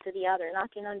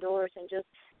 knocking on doors and just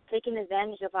taking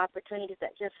advantage of opportunities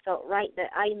that just felt right, that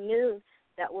I knew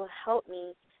that will help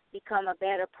me become a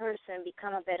better person,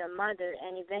 become a better mother,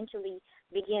 and eventually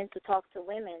begin to talk to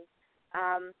women.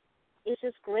 It's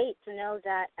just great to know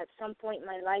that at some point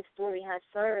my life story has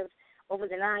served over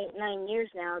the 9 years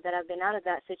now that I've been out of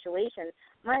that situation.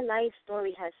 My life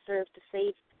story has served to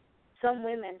save some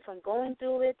women from going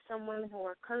through it, some women who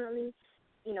are currently,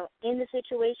 in the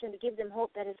situation, to give them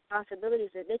hope that there's possibilities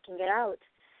that they can get out.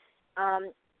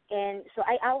 And so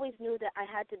I always knew that I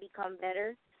had to become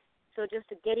better. So just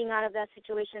getting out of that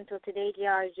situation till today,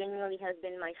 JR, genuinely has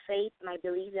been my faith, my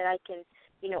belief that I can,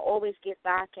 always give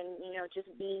back and, just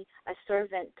be a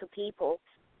servant to people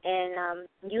and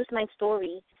use my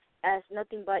story as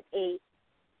nothing but a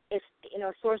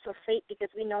source of faith, because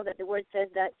we know that the word says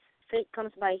that faith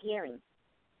comes by hearing.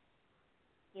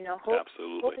 Hope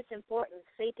is important.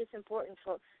 Faith is important.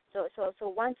 So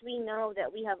once we know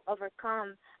that we have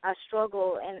overcome our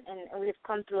struggle and we've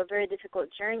come through a very difficult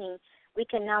journey, we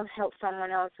can now help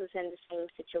someone else who's in the same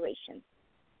situation.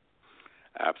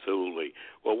 Absolutely.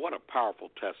 Well, what a powerful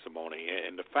testimony,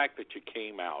 and the fact that you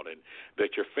came out and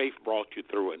that your faith brought you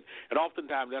through it. And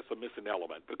oftentimes that's a missing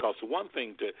element, because it's one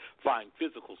thing to find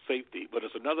physical safety, but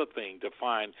it's another thing to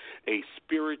find a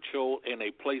spiritual and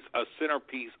a place, a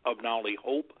centerpiece of not only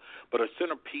hope, but a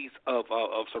centerpiece of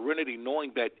serenity,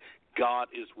 knowing that God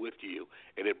is with you,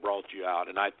 and it brought you out.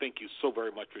 And I thank you so very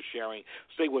much for sharing.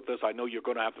 Stay with us. I know you're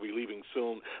going to have to be leaving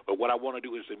soon, but what I want to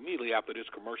do is immediately after this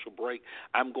commercial break,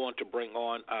 I'm going to bring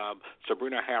on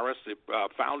Sabrina Harris, the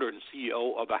founder and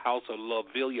CEO of the House of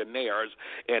Love Billionaires,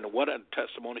 and what a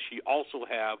testimony she also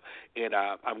have. And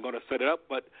I'm going to set it up,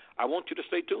 but I want you to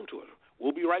stay tuned to it.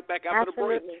 We'll be right back after the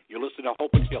break. You're listening to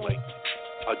Hope and Healing,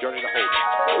 A Journey to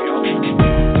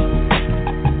Hope.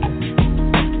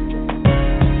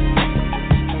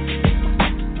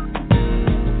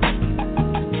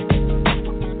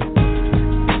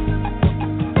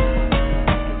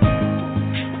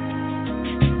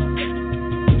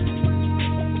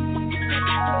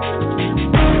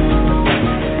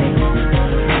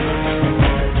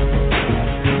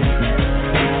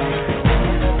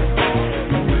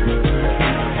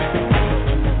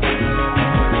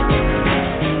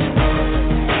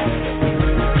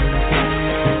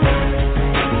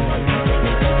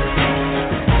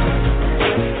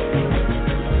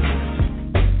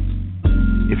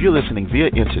 you're listening via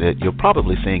internet, you're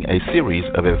probably seeing a series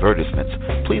of advertisements.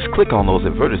 Please click on those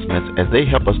advertisements as they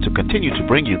help us to continue to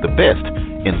bring you the best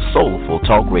in soulful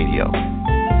talk radio.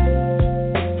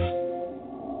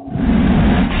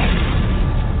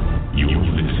 You're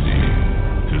listening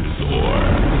to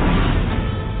Soar.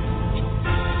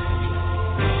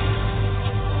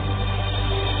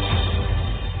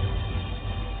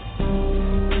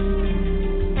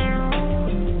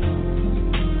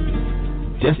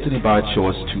 Destiny by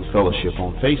Choice 2 Fellowship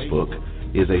on Facebook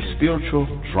is a spiritual,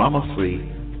 drama-free,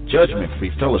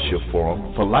 judgment-free fellowship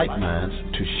forum for like minds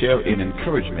to share in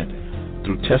encouragement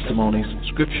through testimonies,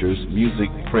 scriptures,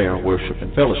 music, prayer, worship,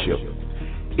 and fellowship.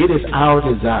 It is our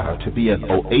desire to be an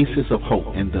oasis of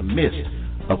hope in the midst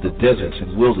of the deserts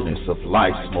and wilderness of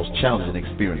life's most challenging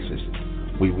experiences.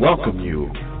 We welcome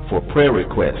you for prayer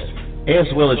requests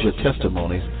as well as your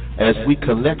testimonies as we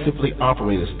collectively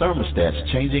operate as thermostats,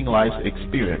 changing life's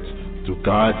experience through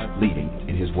God's leading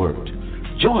in His Word.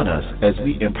 Join us as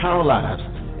we empower lives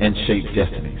and shape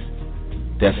destinies.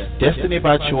 That's Destiny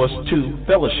by Choice 2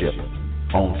 Fellowship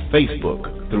on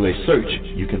Facebook. Through a search,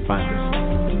 you can find us.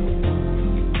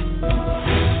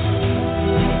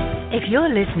 If you're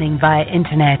listening via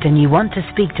internet and you want to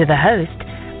speak to the host,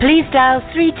 please dial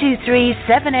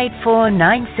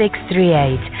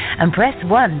 323-784-9638 and press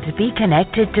 1 to be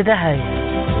connected to the host.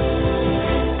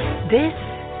 This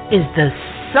is the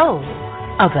Soul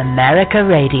of America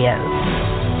Radio.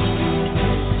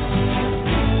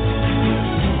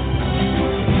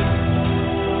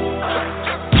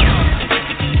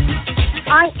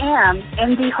 I am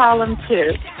MD Harlem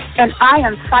 2, and I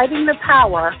am fighting the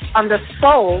power on the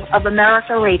Soul of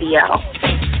America Radio.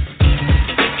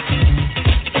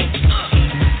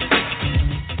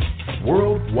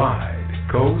 Worldwide,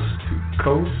 coast to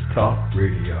coast talk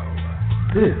radio.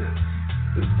 This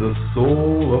is the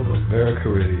Soul of America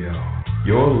Radio.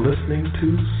 You're listening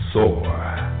to Soar.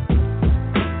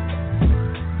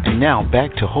 And now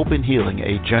back to Hope and Healing,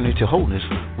 a journey to wholeness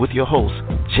with your host,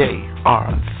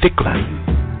 J.R. Thicklin.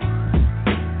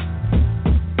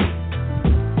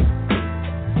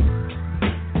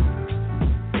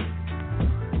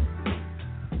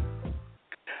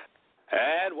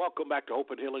 Welcome back to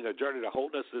Hope and Healing, a journey to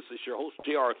wholeness. This is your host,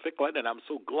 J.R. Thicklin, and I'm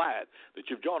so glad that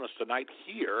you've joined us tonight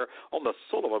here on the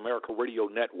Soul of America Radio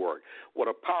Network. What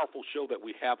a powerful show that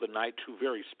we have tonight. Two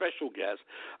very special guests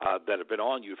that have been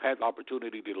on. You've had the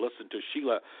opportunity to listen to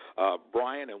Sheila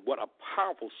Bryan, and what a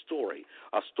powerful story.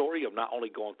 A story of not only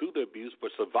going through the abuse,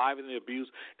 but surviving the abuse,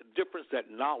 the difference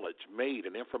that knowledge made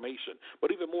and information,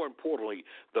 but even more importantly,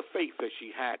 the faith that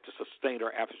she had to sustain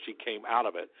her after she came out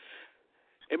of it.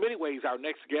 In many ways, our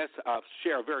next guests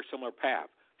share a very similar path.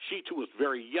 She, too, was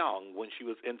very young when she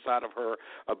was inside of her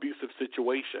abusive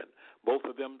situation. Both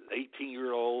of them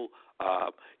 18-year-old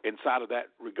inside of that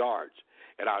regards.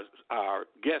 And our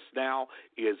guest now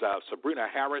is Sabrina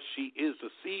Harris. She is the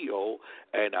CEO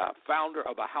and founder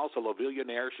of the House of La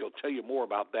Billionaire. She'll tell you more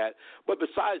about that. But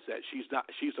besides that, she's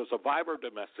a survivor of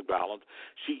domestic violence.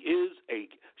 She is a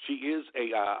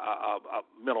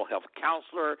mental health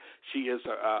counselor. She is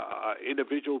an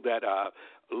individual that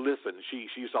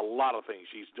she's a lot of things.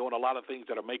 She's doing a lot of things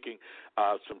that are making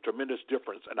some tremendous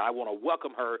difference. And I want to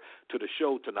welcome her to the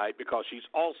show tonight because she's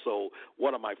also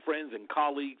one of my friends and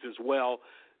colleagues as well.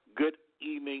 Good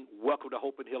evening. Welcome to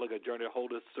Hope and Healing, a journey to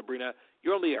wholeness. Sabrina,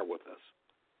 you're on the air with us.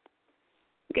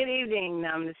 Good evening,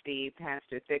 Namaste,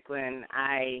 Pastor Thicklin.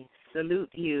 I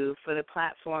salute you for the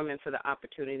platform and for the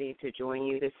opportunity to join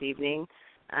you this evening.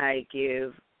 I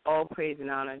give all praise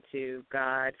and honor to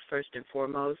God first and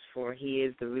foremost, for He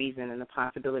is the reason and the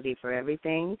possibility for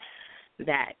everything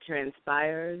that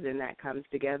transpires and that comes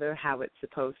together how it's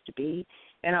supposed to be.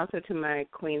 And also to my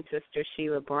queen sister,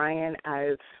 Sheila Bryan.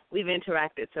 We've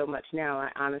interacted so much now,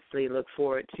 I honestly look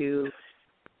forward to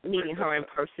meeting her in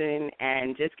person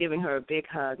and just giving her a big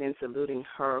hug and saluting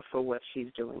her for what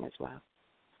she's doing as well.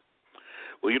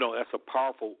 Well,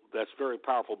 that's very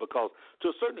powerful because to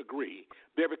a certain degree,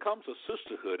 there becomes a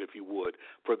sisterhood, if you would,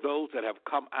 for those that have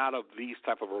come out of these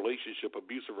type of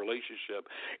abusive relationship,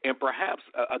 and perhaps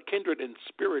a kindred in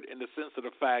spirit in the sense of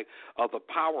the fact of the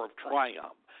power of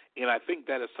triumph. And I think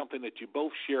that is something that you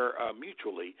both share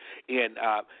mutually. And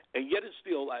yet and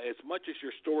still, as much as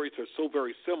your stories are so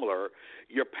very similar,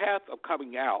 your path of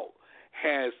coming out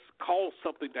has caused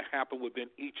something to happen within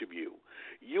each of you.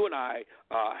 You and I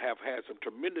have had some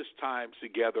tremendous times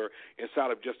together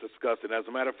inside of just discussing. As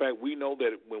a matter of fact, we know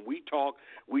that when we talk,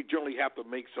 we generally have to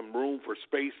make some room for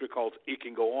space because it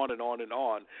can go on and on and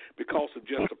on because of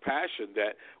just the passion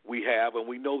that we have, and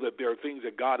we know that there are things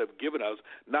that God has given us,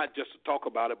 not just to talk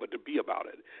about it, but to be about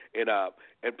it.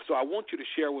 And so I want you to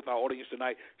share with our audience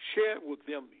tonight, share with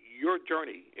them your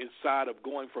journey inside of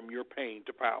going from your pain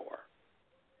to power.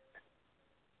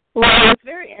 Well, it's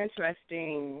very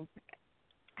interesting,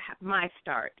 my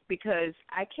start, because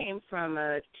I came from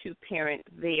a two-parent,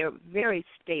 very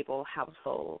stable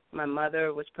household. My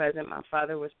mother was present. My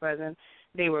father was present.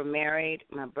 They were married.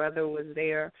 My brother was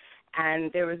there.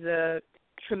 And there was a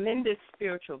tremendous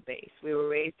spiritual base. We were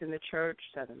raised in the church,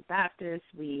 Southern Baptist.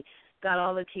 We got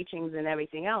all the teachings and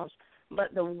everything else.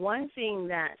 But the one thing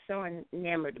that so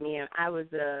enamored me, and I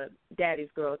was a daddy's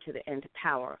girl to the end of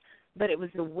power, but it was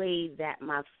the way that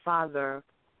my father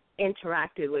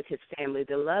interacted with his family,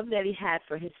 the love that he had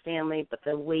for his family, but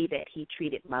the way that he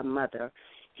treated my mother.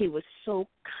 He was so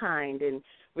kind and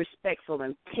respectful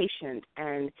and patient,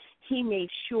 and he made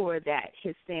sure that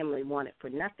his family wanted for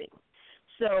nothing.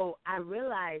 So I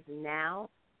realize now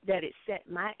that it set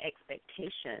my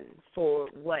expectation for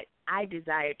what I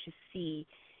desire to see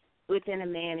within a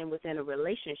man and within a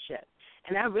relationship.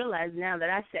 And I realize now that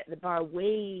I set the bar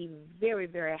way, very,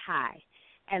 very high,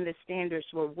 and the standards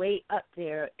were way up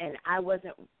there, and I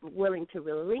wasn't willing to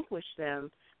relinquish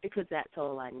them because that's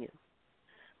all I knew.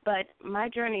 But my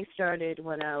journey started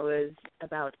when I was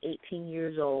about 18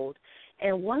 years old,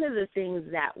 and one of the things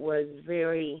that was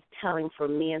very telling for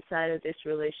me inside of this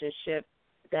relationship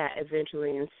that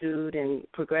eventually ensued and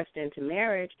progressed into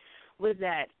marriage was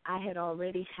that I had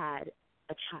already had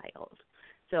a child.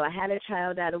 So I had a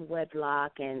child out of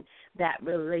wedlock, and that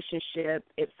relationship,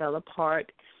 it fell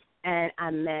apart, and I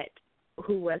met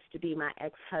who was to be my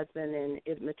ex-husband, and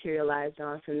it materialized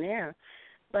on from there.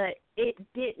 But it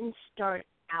didn't start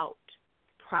out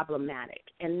problematic,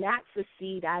 and that's the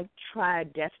seed I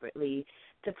tried desperately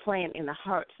to plant in the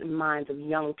hearts and minds of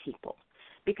young people,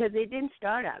 because it didn't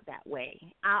start out that way.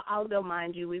 Although,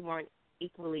 mind you, we weren't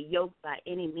equally yoked by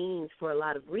any means for a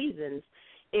lot of reasons.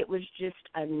 It was just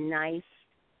a nice,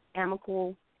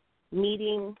 amicable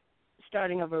meeting,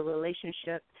 starting of a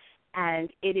relationship, and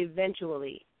it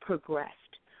eventually progressed.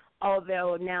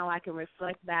 Although now I can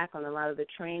reflect back on a lot of the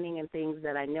training and things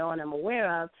that I know and I'm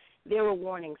aware of, there were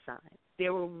warning signs.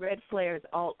 There were red flares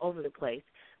all over the place,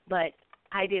 but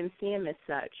I didn't see them as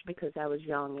such because I was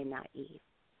young and naive.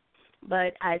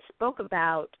 But I spoke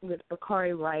about with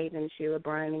Bakari Wright and Sheila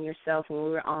Bryan and yourself when we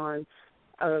were on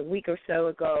a week or so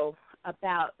ago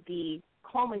about the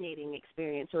culminating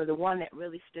experience, or the one that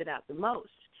really stood out the most.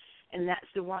 And that's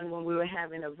the one when we were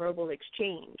having a verbal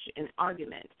exchange, an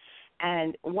argument.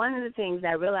 And one of the things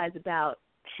I realized about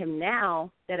him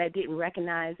now that I didn't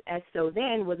recognize as so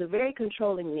then was a very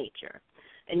controlling nature,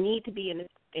 a need to be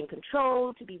in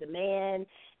control, to be the man,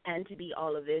 and to be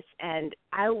all of this. And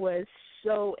I was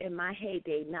so, in my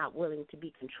heyday, not willing to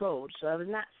be controlled. So I was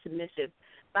not submissive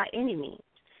by any means.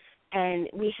 And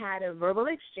we had a verbal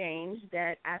exchange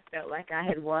that I felt like I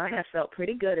had won. I felt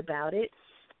pretty good about it.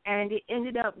 And it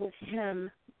ended up with him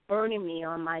burning me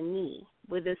on my knee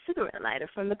with a cigarette lighter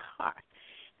from the car.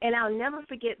 And I'll never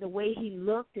forget the way he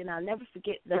looked, and I'll never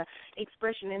forget the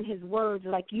expression in his words,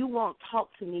 like, you won't talk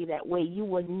to me that way. You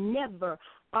will never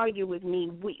argue with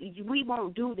me. We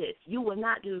won't do this. You will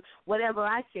not do whatever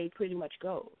I say pretty much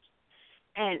goes.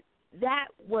 And that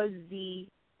was the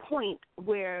point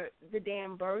where the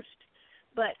dam burst.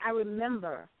 But I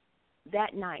remember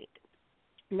that night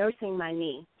nursing my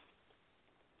knee.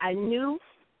 I knew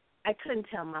I couldn't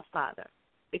tell my father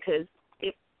because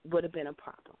it would have been a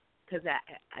problem. Because,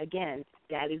 again,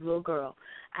 daddy's little girl.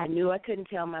 I knew I couldn't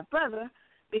tell my brother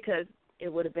because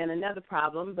it would have been another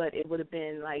problem, but it would have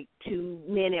been like two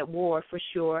men at war for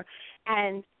sure.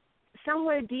 And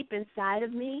somewhere deep inside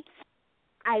of me,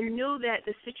 I knew that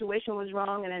the situation was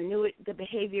wrong, and I knew the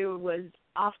behavior was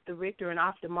off the Richter and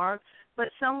off the mark. But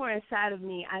somewhere inside of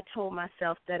me, I told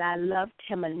myself that I loved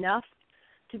him enough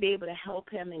to be able to help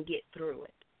him and get through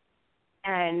it.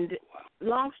 And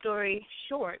long story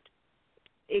short,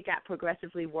 it got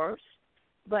progressively worse,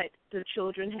 but the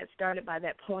children had started by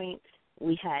that point.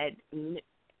 We had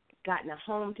gotten a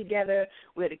home together.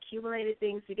 We had accumulated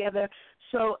things together.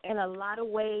 So in a lot of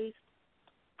ways,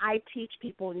 I teach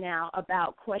people now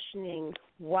about questioning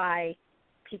why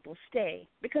people stay,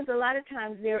 because a lot of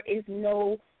times there is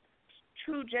no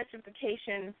true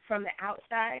justification from the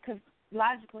outside, because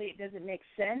logically it doesn't make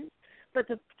sense. But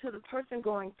to the person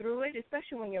going through it,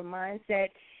 especially when your mindset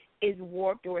is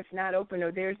warped or it's not open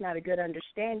or there's not a good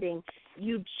understanding,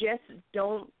 you just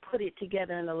don't put it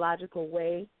together in a logical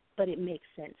way, but it makes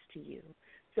sense to you.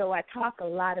 So I talk a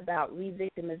lot about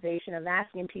re-victimization, of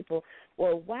asking people,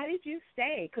 well, why did you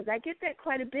stay? Because I get that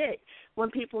quite a bit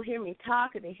when people hear me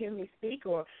talk or they hear me speak,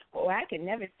 or I can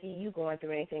never see you going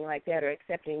through anything like that or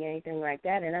accepting anything like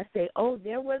that. And I say, oh,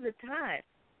 there was a time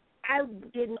I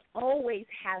didn't always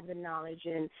have the knowledge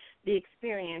and the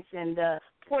experience and the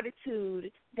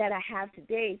fortitude that I have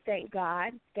today. Thank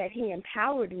God that He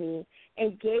empowered me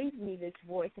and gave me this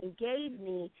voice and gave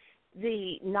me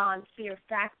the non-fear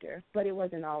factor, but it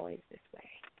wasn't always this way.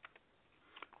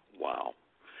 Wow.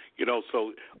 You know,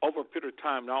 so over a period of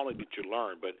time, not only did you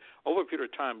learn, but over a period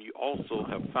of time, you also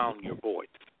have found your voice.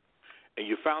 And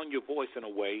you found your voice in a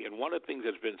way, and one of the things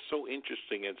that's been so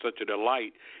interesting and such a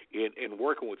delight in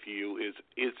working with you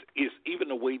is even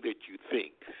the way that you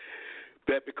think.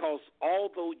 That because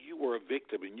although you were a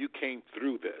victim and you came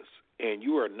through this, and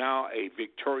you are now a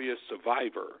victorious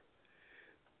survivor,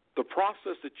 the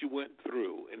process that you went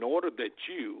through in order that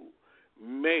you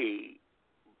may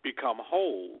become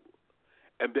whole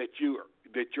and that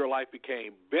your life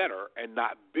became better and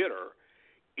not bitter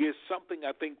is something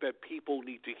I think that people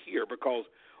need to hear, because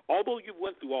although you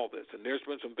went through all this, and there's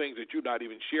been some things that you've not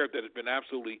even shared that have been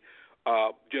absolutely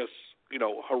just,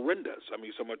 horrendous. I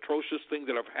mean, some atrocious things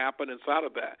that have happened inside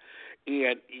of that,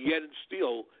 and yet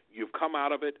still you've come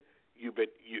out of it.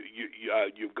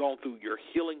 You've gone through your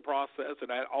healing process,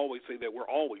 and I always say that we're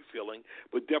always healing,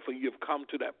 but definitely you've come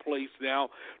to that place now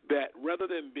that rather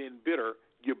than being bitter,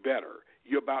 you're better.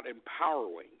 You're about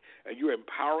empowering, and you're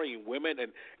empowering women.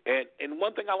 And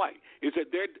one thing I like is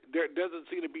that there doesn't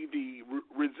seem to be the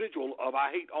residual of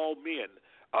 "I hate all men"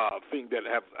 thing that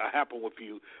have happened with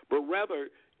you, but rather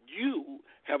you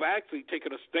have actually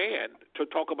taken a stand to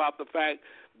talk about the fact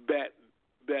that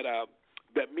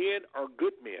men are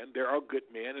good men. There are good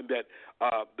men, and that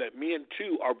men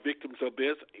too are victims of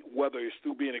this, whether it's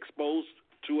through being exposed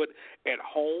to it at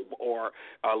home or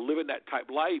living that type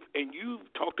of life. And you've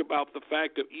talked about the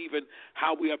fact of even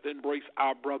how we have to embrace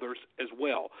our brothers as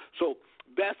well. So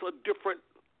that's a different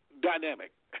dynamic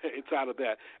inside of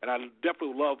that. And I'd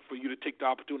definitely love for you to take the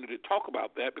opportunity to talk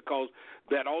about that, because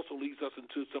that also leads us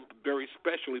into some very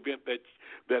special event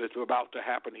that is about to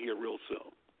happen here real soon.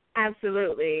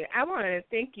 Absolutely. I want to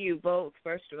thank you both,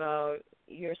 first of all,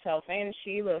 yourself and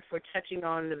Sheila, for touching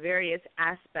on the various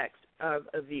aspects of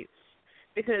abuse.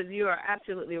 Because you are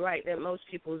absolutely right that most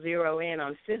people zero in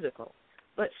on physical.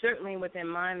 But certainly within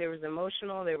mine, there was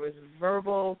emotional, there was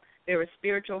verbal, there was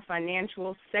spiritual,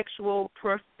 financial, sexual,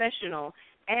 professional,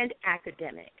 and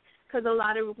academic. Because a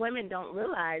lot of women don't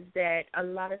realize that a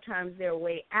lot of times their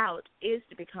way out is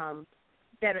to become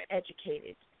better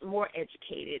educated, more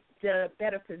educated, the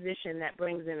better position that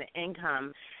brings in the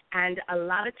income. And a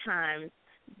lot of times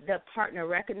the partner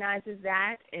recognizes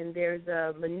that, and there's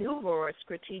a maneuver or a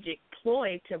strategic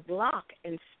ploy to block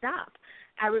and stop.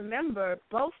 I remember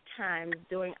both times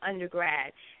during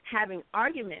undergrad having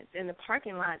arguments in the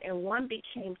parking lot, and one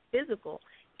became physical.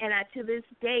 And I, to this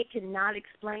day, cannot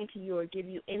explain to you or give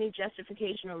you any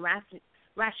justification or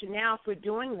rationale for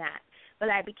doing that. But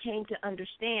I became to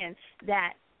understand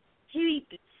that he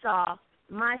saw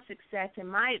my success and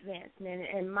my advancement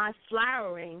and my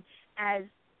flowering as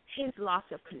his loss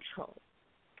of control.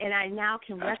 And I now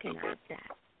can recognize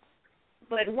that.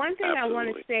 But one thing I want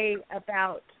to say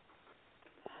about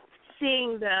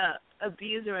seeing the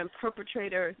abuser and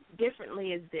perpetrator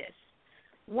differently is this.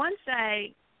 Once I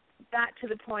got to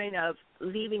the point of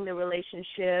leaving the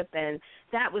relationship, and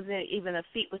that was even a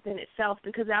feat within itself,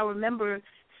 because I remember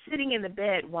sitting in the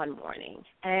bed one morning,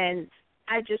 and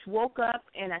I just woke up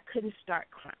and I couldn't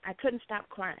stop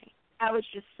crying. I was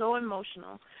just so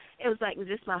emotional. It was like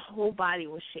just my whole body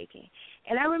was shaking.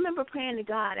 And I remember praying to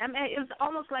God. I mean, it was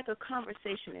almost like a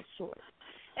conversation of sorts.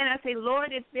 And I say, Lord,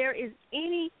 if there is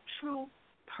any true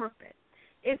purpose,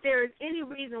 if there is any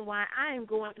reason why I am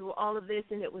going through all of this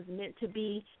and it was meant to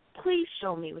be, please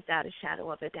show me without a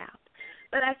shadow of a doubt.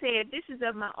 But I say, if this is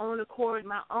of my own accord,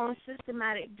 my own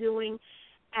systematic doing,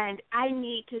 and I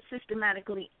need to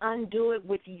systematically undo it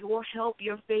with your help,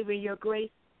 your favor, your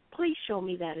grace, please show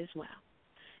me that as well.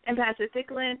 And Pastor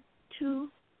Thicklin, 2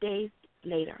 days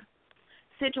later,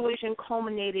 situation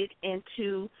culminated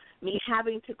into me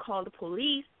having to call the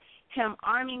police, him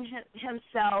arming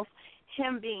himself,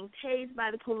 him being tased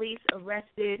by the police,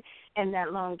 arrested, and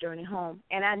that long journey home.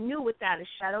 And I knew without a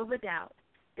shadow of a doubt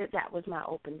that that was my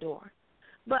open door.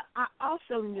 But I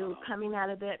also knew coming out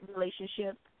of that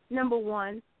relationship, number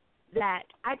one, that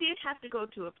I did have to go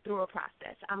through a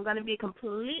process. I'm going to be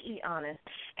completely honest,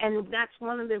 and that's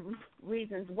one of the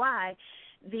reasons why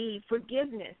the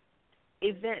forgiveness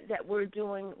event that we're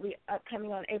doing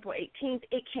upcoming on April 18th,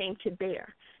 it came to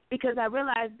bear, because I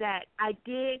realized that I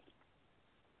did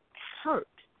hurt.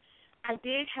 I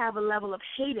did have a level of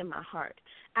hate in my heart.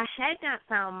 I had not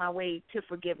found my way to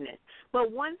forgiveness.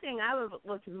 But one thing I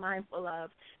was mindful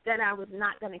of, that I was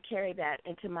not going to carry that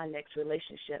into my next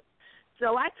relationship.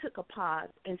 So I took a pause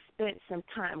and spent some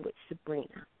time with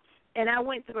Sabrina. And I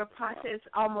went through a process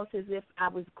almost as if I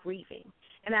was grieving.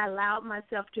 And I allowed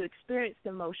myself to experience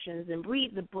the emotions and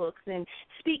read the books and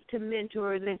speak to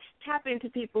mentors and tap into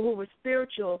people who were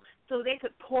spiritual so they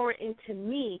could pour into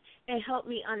me and help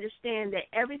me understand that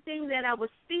everything that I was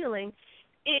feeling,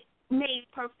 it made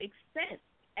perfect sense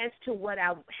as to what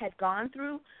I had gone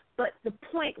through. But the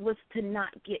point was to not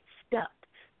get stuck,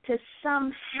 to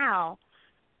somehow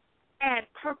add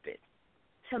purpose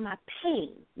to my pain,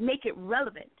 make it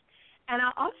relevant. And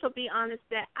I'll also be honest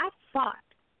that I fought,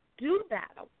 do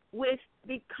battle with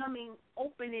becoming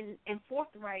open and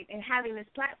forthright and having this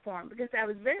platform because I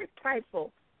was very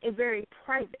prideful and very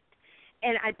private.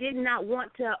 And I did not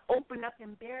want to open up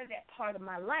and bear that part of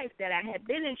my life that I had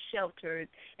been in shelters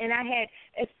and I had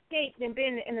escaped and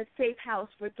been in a safe house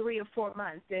for 3 or 4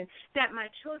 months and that my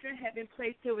children had been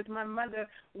placed here with my mother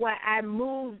while I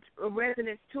moved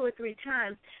residence 2 or 3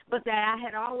 times, but that I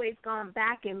had always gone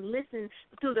back and listened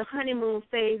through the honeymoon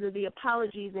phase of the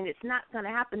apologies and it's not going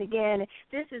to happen again.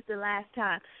 This is the last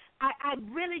time. I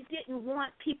really didn't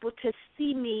want people to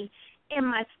see me in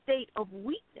my state of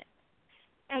weakness.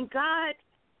 And God,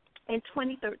 in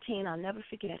 2013, I'll never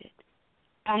forget it,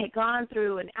 I had gone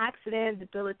through an accident,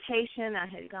 debilitation, I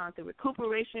had gone through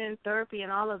recuperation, therapy,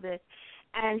 and all of this,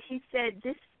 and he said,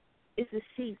 this is the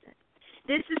season.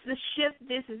 This is the shift.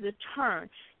 This is the turn.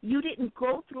 You didn't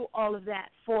go through all of that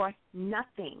for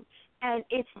nothing, and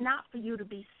it's not for you to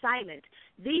be silent.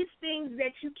 These things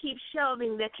that you keep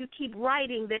shelving, that you keep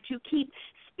writing, that you keep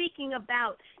speaking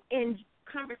about in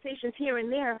conversations here and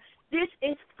there, this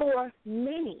is for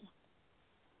many.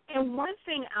 And one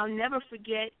thing I'll never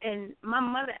forget, and my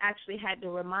mother actually had to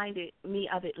remind me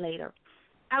of it later.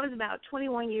 I was about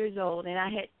 21 years old, and I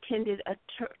had attended a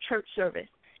church service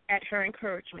at her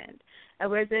encouragement. I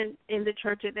wasn't in the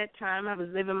church at that time. I was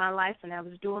living my life, and I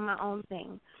was doing my own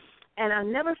thing. And I'll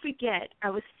never forget, I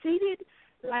was seated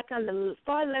like on the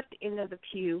far left end of the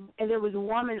pew, and there was a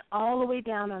woman all the way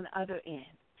down on the other end.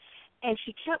 And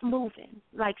she kept moving.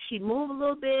 Like she moved a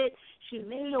little bit. She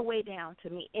made her way down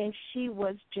to me, and she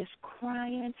was just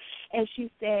crying. And she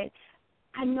said,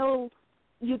 I know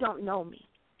you don't know me.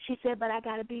 She said, but I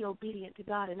got to be obedient to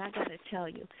God, and I got to tell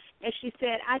you. And she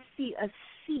said, I see a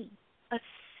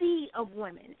sea of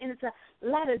women. And it's a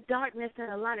lot of darkness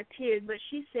and a lot of tears. But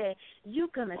she said, you're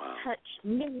going to touch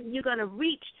many. You're going to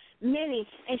reach many.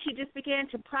 And she just began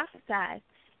to prophesy.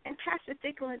 And Pastor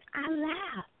Thicklin, I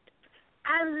laughed.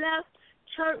 I left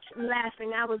church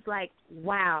laughing. I was like,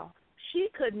 wow, she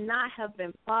could not have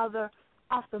been farther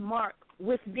off the mark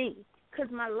with me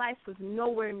because my life was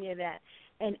nowhere near that.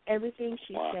 And everything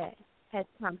she said has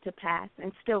come to pass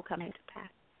and still coming to pass.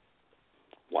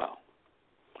 Wow.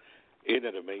 Isn't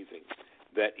it amazing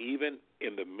that even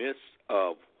in the midst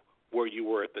of where you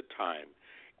were at the time,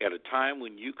 at a time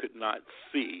when you could not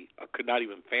see or could not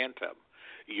even phantom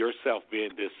yourself being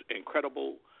this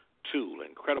incredible tool,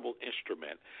 incredible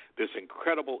instrument, this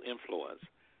incredible influence,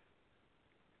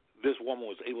 this woman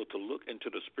was able to look into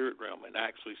the spirit realm and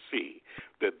actually see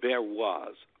that there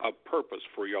was a purpose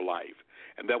for your life,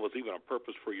 and that was even a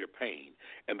purpose for your pain,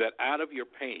 and that out of your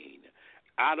pain,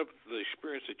 out of the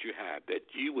experience that you had, that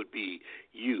you would be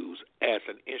used as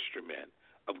an instrument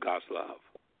of God's love.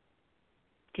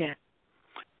 Yeah.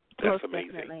 That's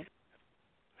amazing. Definitely.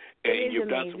 And you've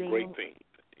done some great things.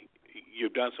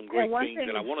 You've done some great things,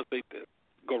 and I want to say this.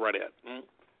 Go right ahead.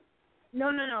 No.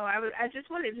 I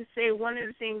just wanted to say one of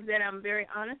the things that I'm very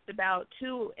honest about,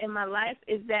 too, in my life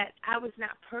is that I was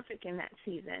not perfect in that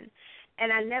season.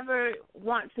 And I never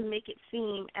want to make it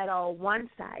seem at all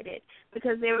one-sided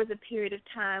because there was a period of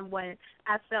time when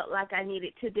I felt like I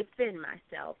needed to defend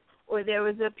myself, or there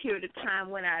was a period of time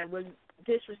when I was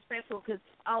disrespectful because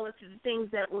all of the things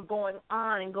that were going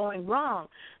on and going wrong.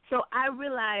 So I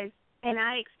realized and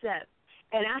I accept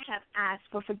and I have asked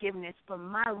for forgiveness for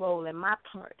my role and my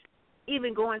part.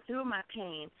 Even going through my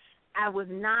pain, I was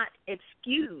not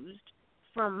excused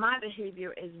from my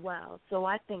behavior as well. So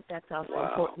I think that's also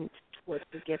important towards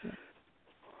forgiveness.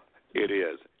 It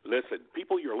is. Listen,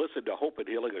 people, you're listening to Hope and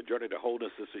Healing, A Journey to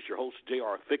Wholeness. This is your host,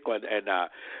 J.R. Thicklin, and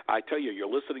I tell you,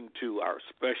 you're listening to our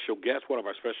special guest, one of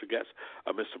our special guests,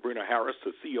 Ms. Sabrina Harris,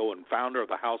 the CEO and founder of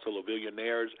the House of La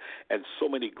Billionaires, and so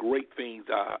many great things,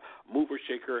 mover,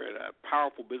 shaker, and a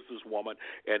powerful businesswoman.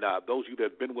 And those of you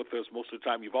that have been with us most of the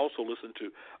time, you've also listened to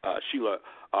Sheila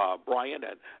Bryan,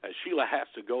 and Sheila has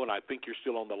to go, and I think you're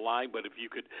still on the line, but if you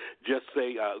could just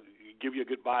say, give you a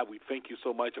goodbye, we thank you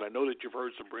so much, and I know that you've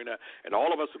heard Sabrina, and all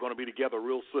of us are going to be together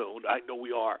real soon. I know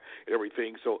we are, and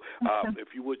everything. So if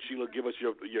you would, Sheila, give us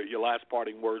your last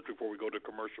parting words before we go to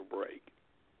commercial break.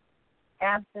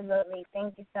 Absolutely.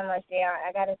 Thank you so much, JR.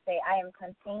 I got to say, I am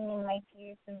containing my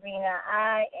tears, Sabrina.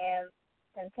 I am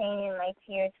containing my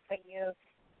tears for you,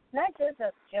 not just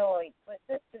of joy, but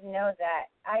just to know that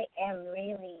I am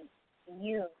really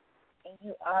you, and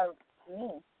you are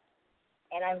me.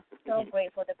 And I'm so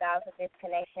grateful about this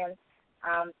connection.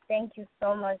 Thank you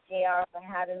so much, JR, for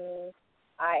having me.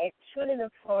 I truly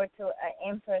look forward to an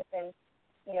in-person,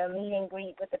 meet and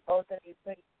greet with the both of you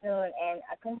pretty soon, and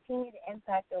I continue to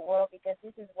impact the world because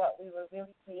this is what we were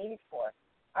really created for.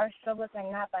 Our struggles are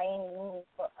not by any means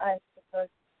for us to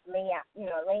just lay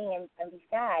and be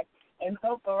sad and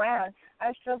hope around.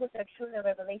 Our struggles are truly a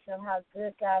revelation of how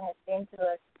good God has been to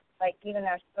us by giving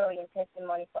our story and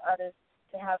testimony for others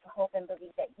to have hope and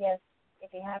believe that, yes,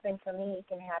 if it happened for me, it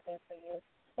can happen for you.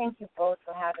 Thank you both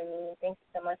for having me. Thank you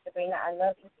so much, Sabrina. I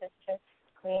love you, sister,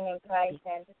 Queen in Christ,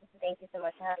 and thank you so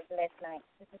much. Have a blessed night.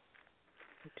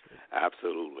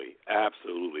 Absolutely.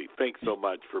 Thanks so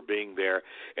much for being there.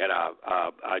 And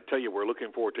I tell you, we're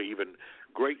looking forward to even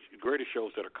greater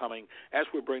shows that are coming as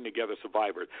we bring together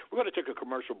survivors. We're going to take a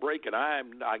commercial break, and I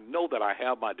know that I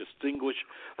have my distinguished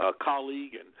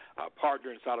colleague and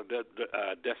partner inside of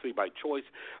Destiny by Choice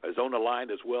is on the line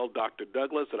as well, Dr.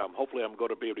 Douglas, and hopefully I'm going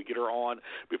to be able to get her on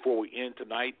before we end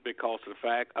tonight because of the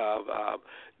fact of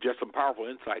just some powerful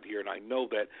insight here, and I know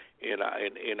that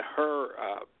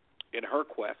in her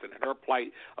quest and in her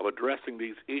plight of addressing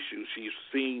these issues, she's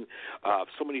seen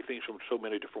so many things from so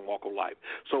many different walks of life.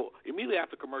 So immediately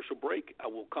after commercial break,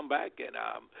 we'll come back and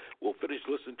we'll finish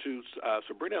listening to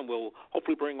Sabrina, and we'll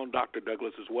hopefully bring on Dr.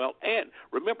 Douglas as well. And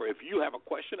remember, if you have a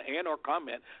question and or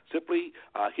comment, simply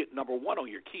hit number 1 on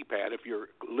your keypad if you're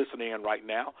listening in right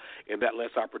now, and that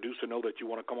lets our producer know that you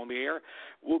want to come on the air.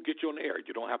 We'll get you on the air.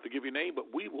 You don't have to give your name,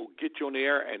 but we will get you on the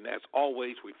air. And as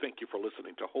always, we thank you for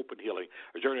listening to Hope and Healing,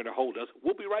 a journey to hold us.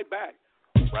 We'll be right back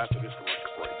after this commercial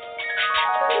break.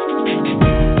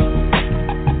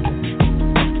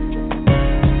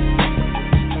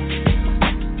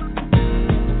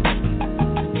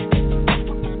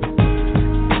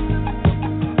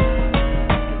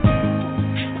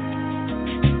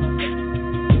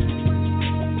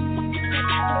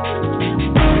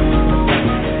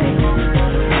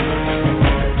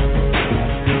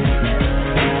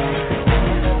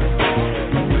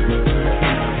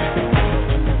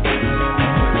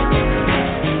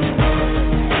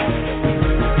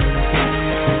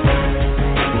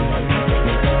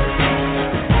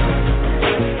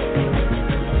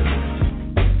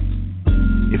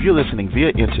 If you're listening via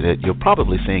internet, you're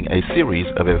probably seeing a series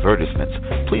of advertisements.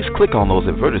 Please click on those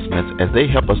advertisements as they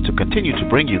help us to continue to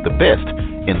bring you the best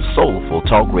in soulful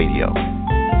talk radio.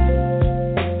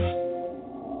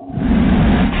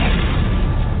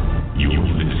 You're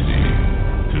listening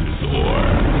to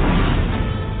Soar.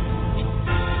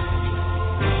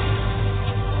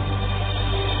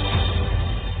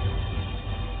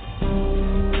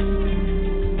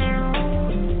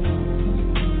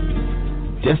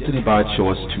 Destiny by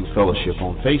Choice 2 Fellowship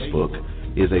on Facebook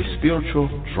is a spiritual,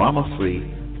 drama-free,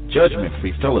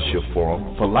 judgment-free fellowship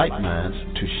forum for like minds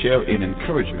to share in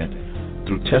encouragement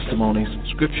through testimonies,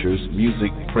 scriptures,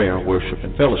 music, prayer, worship,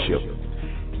 and fellowship.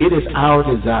 It is our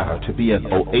desire to be an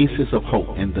oasis of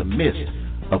hope in the midst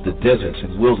of the deserts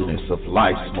and wilderness of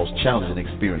life's most challenging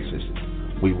experiences.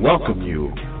 We welcome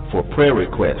you for prayer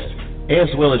requests as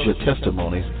well as your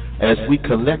testimonies as we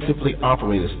collectively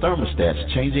operate as thermostats,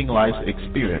 changing life's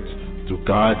experience through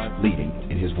God's leading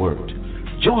in His Word.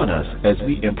 Join us as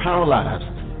we empower lives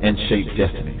and shape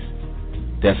destinies.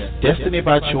 That's Destiny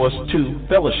by Choice 2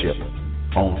 Fellowship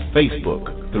on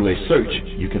Facebook. Through a search,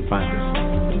 you can find us.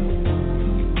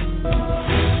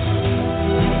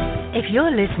 If you're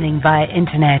listening via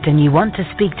internet and you want to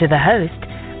speak to the host,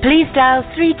 please dial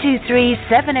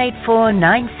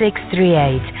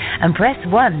 323-784-9638 and press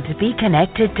 1 to be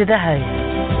connected to the host.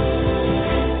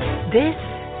 This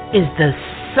is the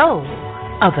Soul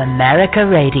of America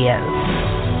Radio.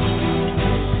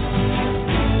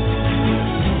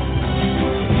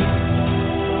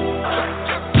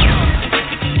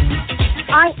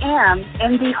 I am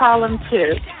MD Harlem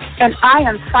 2, and I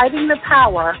am fighting the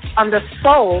power on the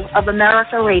Soul of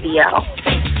America Radio.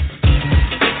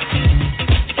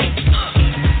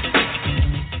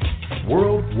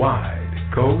 Worldwide,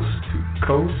 coast to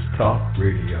coast talk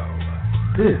radio.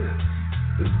 This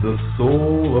is the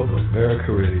Soul of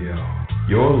America Radio.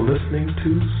 You're listening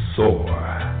to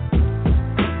SOAR.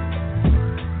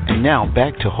 And now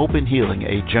back to Hope and Healing,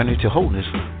 a journey to wholeness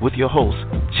with your host,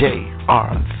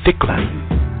 J.R. Thicklin.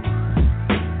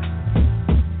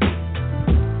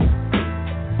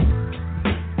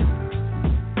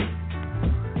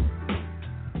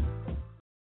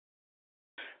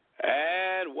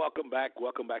 back.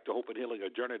 Welcome back to Hope and Healing, a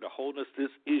journey to wholeness.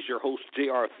 This is your host,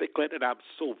 J.R. Thicklin, and I'm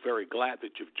so very glad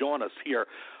that you've joined us here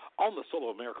on the Soul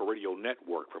of America Radio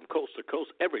Network from coast to coast.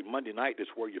 Every Monday night is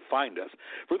where you find us.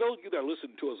 For those of you that are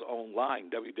listening to us online,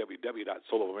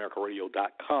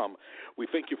 www.soulofamerica.radio.com, we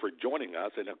thank you for joining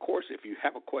us. And, of course, if you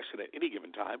have a question at any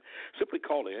given time, simply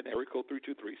call in, area code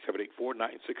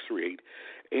 323-784-9638,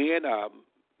 and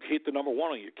hit the number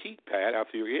 1 on your keypad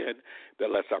after you're in. That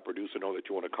lets our producer know that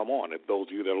you want to come on. If those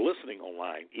of you that are listening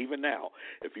online, even now,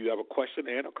 if you have a question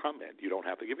and a comment, you don't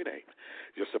have to give your name.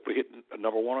 Just simply hit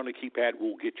number 1 on the keypad.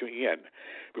 We'll get you in.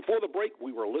 Before the break,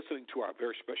 we were listening to our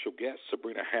very special guest,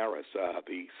 Sabrina Harris,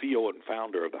 the CEO and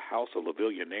founder of the House of La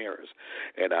Billionaires.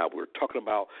 And we're talking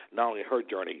about not only her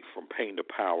journey from pain to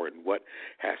power and what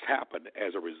has happened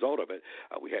as a result of it.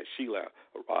 We had Sheila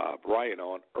Ryan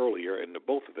on earlier, and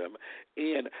both of them.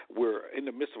 And we're in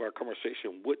the midst of our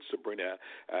conversation with Sabrina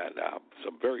and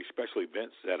some very special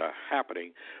events that are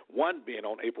happening, one being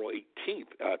on April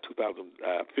 18th,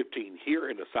 2015, here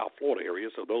in the South Florida area.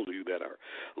 So those of you that are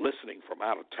listening from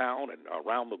out of town and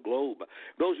around the globe,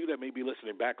 those of you that may be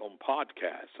listening back on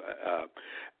podcasts,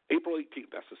 April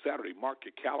 18th, that's a Saturday, mark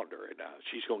your calendar, and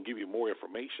she's going to give you more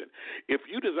information. If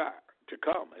you desire to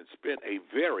come and spend a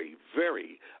very,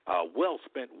 very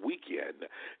well-spent weekend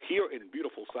here in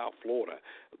beautiful South Florida,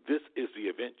 this is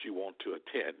the event you want to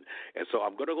attend. And so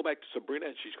I'm going to go back to Sabrina,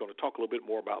 and she's going to talk a little bit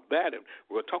more about that. And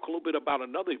we're going to talk a little bit about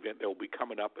another event that will be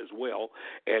coming up as well.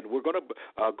 And we're going to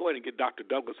go ahead and get Dr.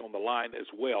 Douglas on the line as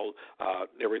well.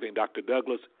 Everything Dr.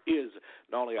 Douglas is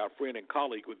not only our friend and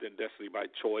colleague within Destiny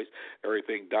by Choice.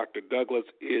 Everything Dr. Douglas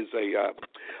is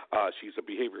she's a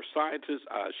behavior scientist.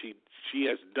 She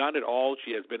has done it all.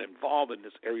 She has been involved in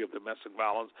this area of domestic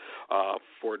violence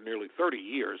for nearly 30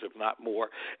 years, if not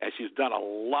more, and she's done a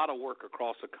lot of work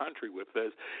across the country with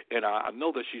this, and I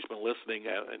know that she's been listening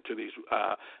to these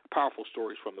powerful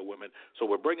stories from the women. So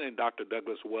we're bringing in Dr.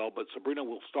 Douglas well, but Sabrina,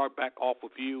 we'll start back off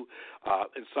with you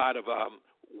inside of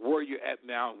where you're at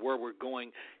now and where we're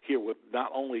going here with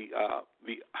not only I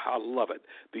love it,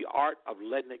 the art of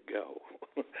letting it go,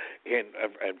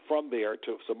 and from there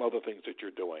to some other things that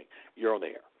you're doing. You're on the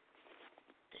air.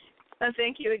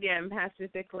 Thank you again, Pastor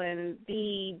Thicklin.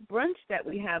 The brunch that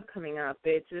we have coming up,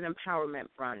 it's an empowerment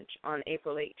brunch on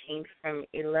April 18th from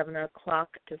 11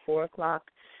 o'clock to 4 o'clock.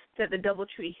 It's at the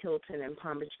Doubletree Hilton in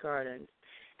Palm Beach Gardens.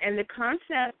 And the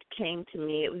concept came to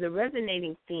me. It was a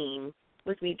resonating theme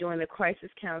with me during the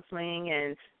crisis counseling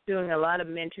and doing a lot of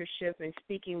mentorship and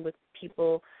speaking with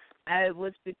people. I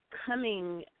was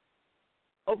becoming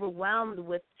overwhelmed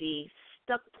with the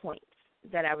stuck points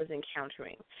that I was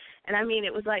encountering. And I mean,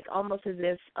 it was like almost as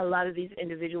if a lot of these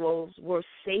individuals were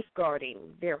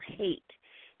safeguarding their hate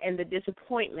and the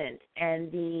disappointment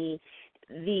and the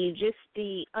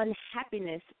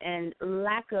unhappiness and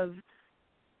lack of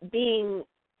being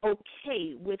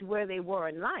okay with where they were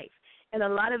in life. And a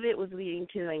lot of it was leading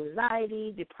to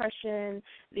anxiety, depression.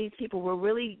 These people were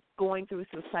really going through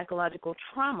some psychological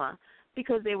trauma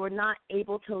because they were not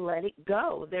able to let it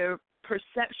go. Their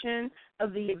perception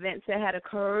of the events that had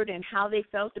occurred and how they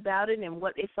felt about it and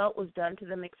what they felt was done to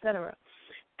them, etc.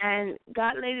 And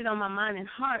God laid it on my mind and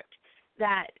heart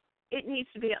that it needs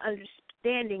to be an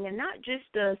understanding, and not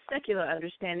just a secular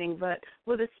understanding, but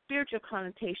with a spiritual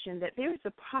connotation, that there is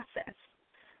a process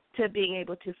to being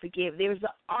able to forgive. There's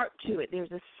an art to it.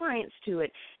 There's a science to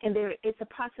it. And it's a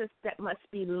process that must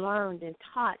be learned and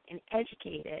taught and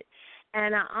educated.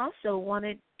 And I also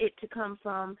wanted it to come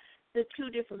from the two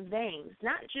different veins,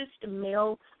 not just a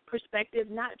male perspective,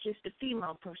 not just a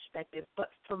female perspective,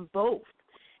 but from both.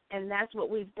 And that's what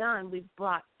we've done. We've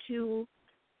brought two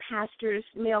pastors,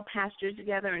 male pastors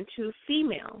together, and two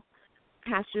female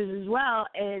pastors as well,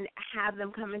 and have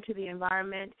them come into the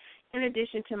environment, in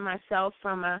addition to myself,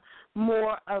 from a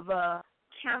more of a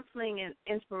counseling and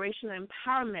inspirational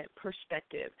empowerment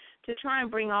perspective, to try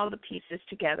and bring all the pieces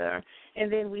together.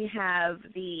 And then we have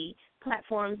the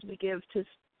platforms we give to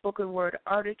spoken word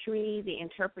artistry, the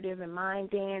interpretive and mind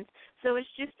dance. So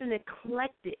it's just an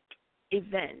eclectic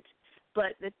event,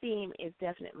 but the theme is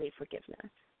definitely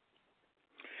forgiveness.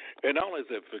 And not only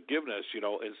is it forgiveness,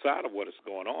 inside of what is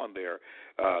going on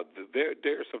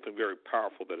there's something very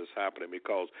powerful that is happening,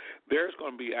 because there's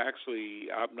going to be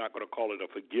actually, I'm not going to call it a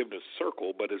forgiveness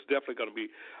circle, but it's definitely going to be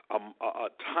a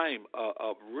time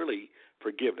of really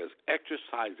forgiveness,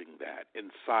 exercising that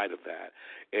inside of that.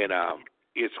 And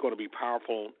it's going to be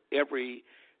powerful on every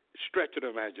stretch of the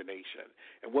imagination.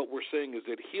 And what we're saying is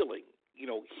that healing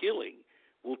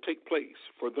will take place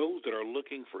for those that are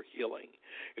looking for healing.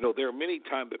 There are many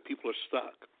times that people are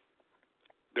stuck.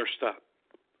 They're stuck.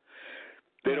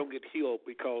 They don't get healed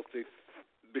because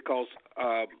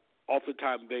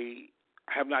oftentimes they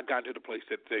have not gotten to the place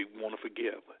that they want to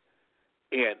forgive.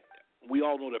 And we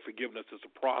all know that forgiveness is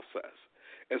a process.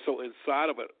 And so inside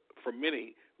of it, for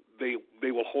many,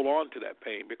 they will hold on to that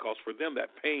pain because for them that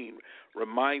pain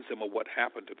reminds them of what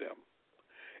happened to them.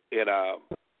 And,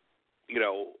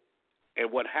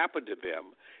 and what happened to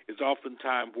them is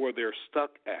oftentimes where they're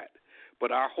stuck at.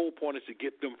 But our whole point is to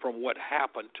get them from what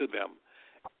happened to them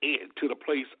to the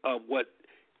place of what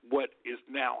is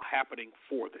now happening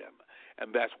for them.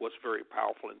 And that's what's very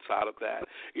powerful inside of that.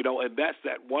 And that's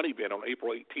that one event on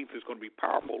April 18th is going to be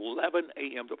powerful, 11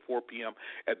 a.m. to 4 p.m.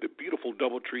 at the beautiful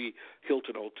Doubletree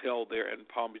Hilton Hotel there in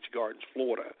Palm Beach Gardens,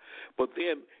 Florida. But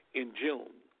then in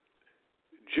June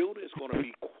is going to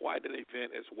be quite an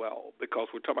event as well because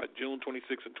we're talking about June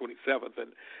 26th and 27th,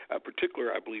 and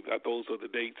particularly, I believe that those are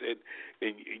the dates.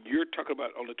 And you're talking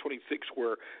about on the 26th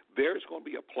where there's going to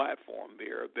be a platform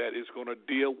there that is going to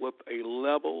deal with a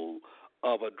level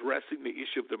of addressing the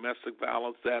issue of domestic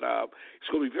violence that it's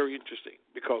going to be very interesting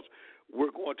because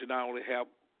we're going to not only have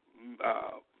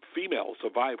female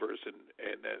survivors and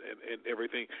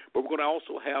everything, but we're going to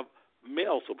also have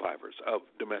male survivors of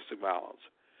domestic violence.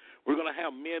 We're going to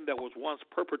have men that was once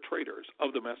perpetrators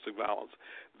of domestic violence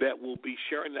that will be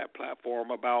sharing that platform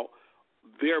about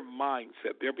their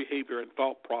mindset, their behavior and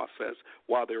thought process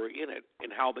while they were in it and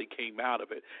how they came out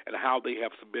of it and how they have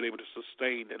been able to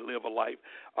sustain and live a life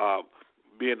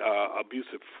being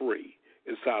abusive-free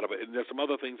inside of it. And there's some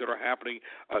other things that are happening.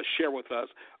 Share with us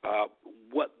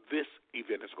what this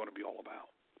event is going to be all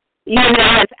about.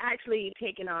 It's actually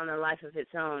taken on a life of its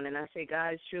own, and I say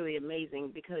God is truly amazing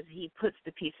because he puts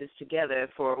the pieces together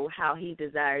for how he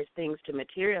desires things to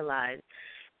materialize.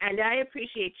 And I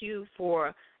appreciate you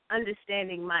for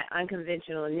understanding my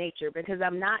unconventional nature because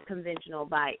I'm not conventional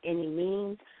by any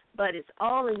means, but it's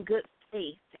all in good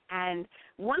faith. And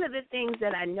one of the things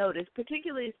that I noticed,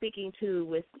 particularly speaking to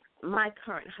with my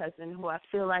current husband, who I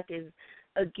feel like is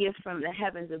a gift from the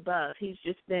heavens above, he's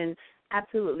just been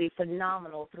absolutely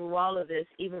phenomenal through all of this,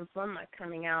 even from my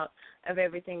coming out of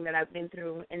everything that I've been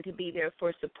through and to be there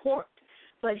for support.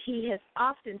 But he has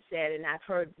often said, and I've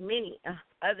heard many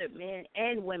other men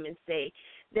and women say,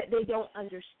 that they don't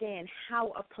understand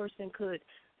how a person could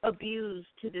abuse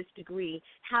to this degree.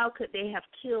 How could they have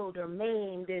killed or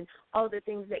maimed and all the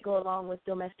things that go along with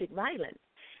domestic violence?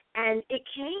 And it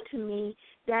came to me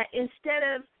that instead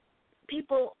of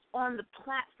people on the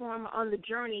platform, on the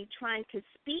journey, trying to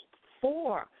speak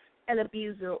for an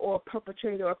abuser or a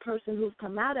perpetrator or a person who's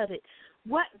come out of it,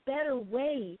 what better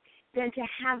way than to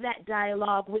have that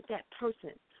dialogue with that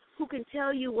person who can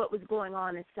tell you what was going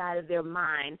on inside of their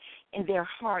mind and their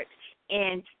heart,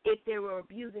 and if they were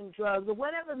abusing drugs or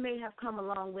whatever may have come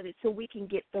along with it, so we can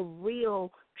get the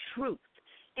real truth.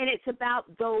 And it's about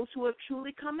those who have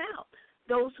truly come out,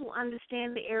 those who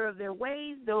understand the error of their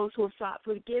ways, those who have sought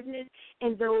forgiveness,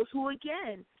 and those who,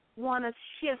 again, want to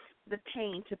shift the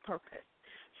pain to purpose.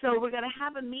 So we're going to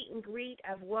have a meet and greet.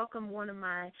 I've welcomed one of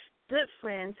my good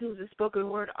friends who's a spoken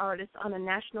word artist on a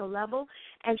national level,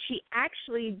 and she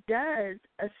actually does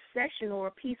a session or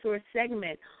a piece or a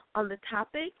segment on the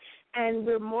topic, and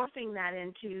we're morphing that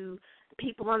into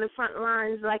people on the front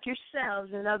lines like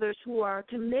yourselves and others who are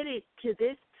committed to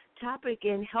this topic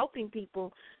and helping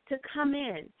people to come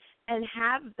in and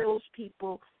have those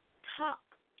people talk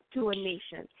to a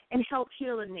nation and help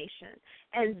heal a nation.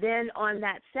 And then on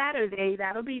that Saturday,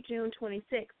 that'll be June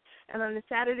 26th, and on the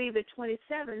Saturday the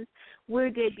 27th, we're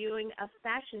debuting a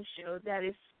fashion show that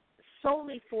is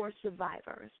solely for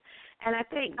survivors. And I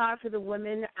thank God for the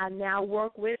women I now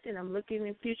work with, and I'm looking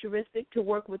in futuristic to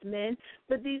work with men,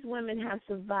 but these women have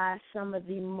survived some of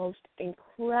the most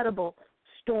incredible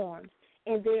storms,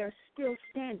 and they are still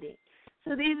standing.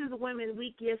 So these are the women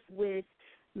we gift with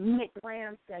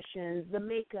glam sessions, the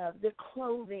makeup, the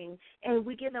clothing, and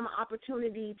we give them an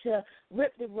opportunity to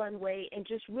rip the runway and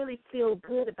just really feel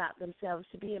good about themselves,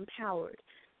 to be empowered.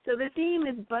 So the theme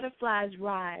is Butterflies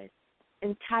Rise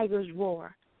and Tigers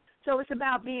Roar. So it's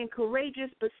about being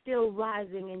courageous but still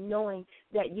rising and knowing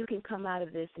that you can come out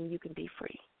of this and you can be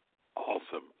free.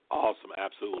 Awesome,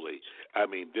 absolutely. I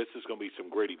mean, this is going to be some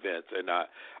great events, and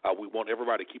we want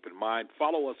everybody to keep in mind.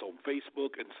 Follow us on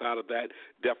Facebook. Inside of that,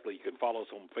 definitely you can follow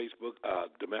us on Facebook,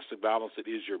 Domestic Violence, It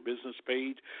Is Your Business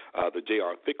page, the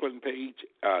J.R. Thicklin page.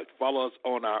 Follow us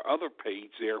on our other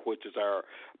page there, which is our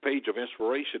page of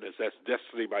inspiration. That's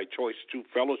Destiny by Choice 2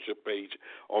 Fellowship page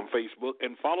on Facebook.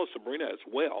 And follow Sabrina as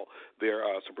well, their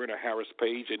Sabrina Harris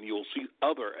page, and you'll see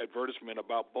other advertisement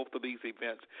about both of these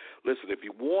events. Listen, if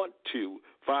you want to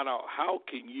find find out how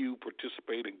can you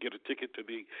participate and get a ticket to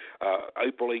the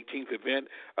April 18th event,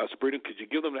 Sabrina, could you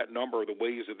give them that number or the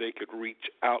ways that they could reach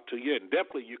out to you? And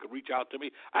definitely you could reach out to me.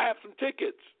 I have some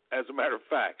tickets, as a matter of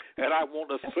fact, and I want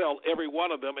to sell every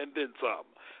one of them and then some.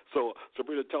 So,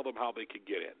 Sabrina, tell them how they can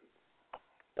get in.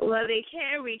 Well, they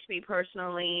can reach me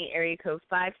personally, area code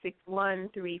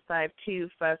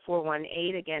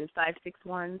 561-352-5418. Again,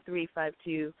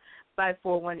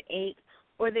 561-352-5418.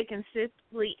 Or they can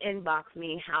simply inbox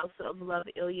me. House of Love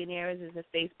Illionaires is a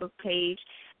Facebook page,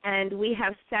 and we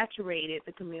have saturated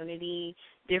the community,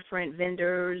 different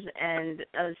vendors and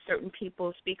certain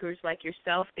people, speakers like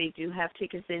yourself. They do have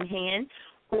tickets in hand,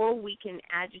 or we can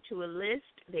add you to a list.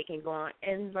 They can go on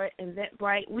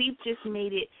Eventbrite. We've just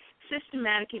made it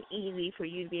systematic and easy for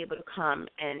you to be able to come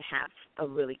and have a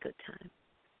really good time.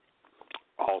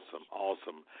 Awesome.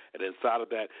 And inside of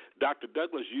that, Dr.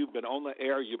 Douglas, you've been on the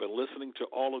air. You've been listening to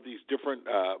all of these different,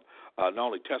 not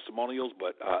only testimonials,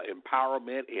 but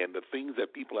empowerment and the things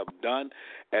that people have done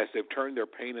as they've turned their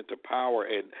pain into power.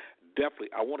 And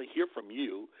definitely, I want to hear from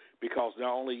you because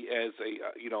not only as a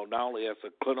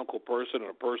clinical person and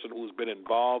a person who's been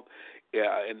involved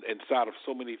inside of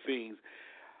so many things.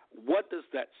 What does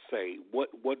that say?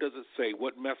 What does it say?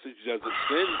 What message does it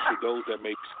send to those that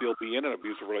may still be in an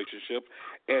abusive relationship,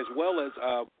 as well as,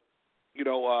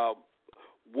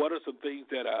 what are some things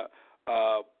that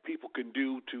people can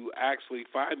do to actually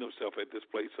find themselves at this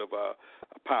place of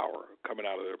power coming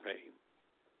out of their pain?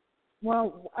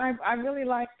 Well, I really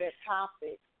like that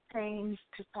topic, pain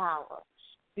to power,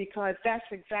 because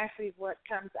that's exactly what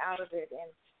comes out of it.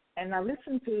 And I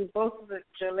listened to both of the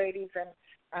ladies, and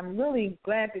I'm really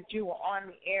glad that you were on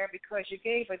the air because you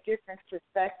gave a different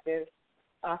perspective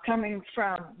coming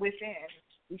from within.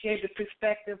 You gave the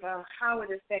perspective of how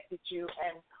it affected you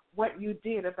and what you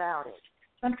did about it.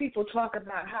 Some people talk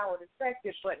about how it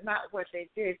affected, but not what they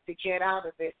did to get out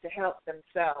of it, to help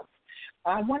themselves.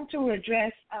 I want to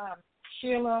address,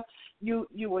 Sheila,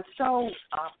 you were so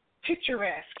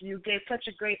picturesque. You gave such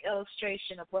a great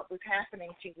illustration of what was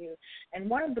happening to you. And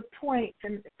one of the points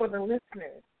for the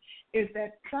listeners is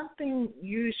that something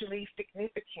usually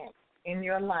significant in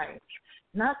your life,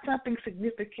 not something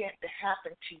significant that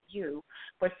happened to you,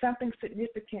 but something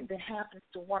significant that happens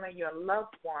to one of your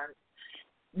loved ones,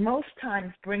 most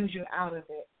times brings you out of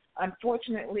it.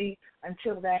 Unfortunately,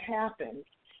 until that happens,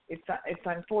 it's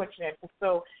unfortunate.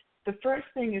 So the first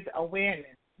thing is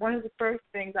awareness. One of the first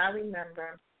things I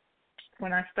remember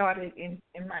when I started in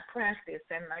my practice,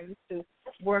 and I used to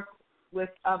work with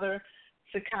other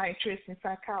psychiatrists and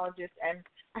psychologists, and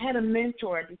I had a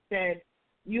mentor that said,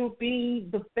 you'll be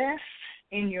the best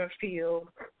in your field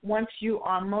once you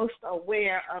are most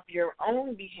aware of your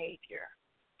own behavior,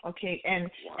 okay?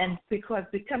 And because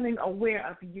becoming aware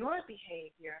of your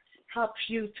behavior helps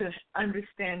you to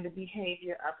understand the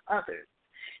behavior of others.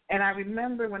 And I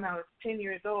remember when I was 10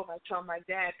 years old, I told my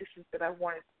dad this is what I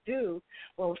wanted to do.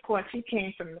 Well, of course, he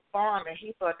came from the farm, and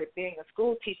he thought that being a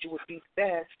school teacher would be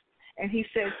best. And he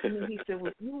said to me, he said,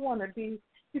 well, you want to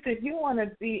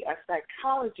be a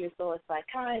psychologist or a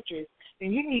psychiatrist,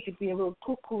 then you need to be a little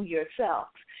cuckoo yourself.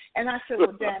 And I said,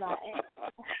 well, Dad, I am.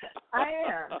 I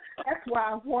am. That's why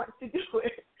I want to do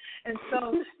it. And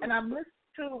so, and I'm listening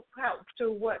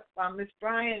to what Ms.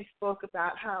 Bryan spoke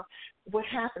about, what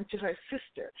happened to her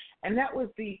sister. And that was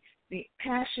the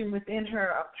passion within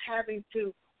her of having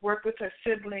to work with her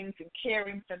siblings and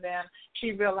caring for them.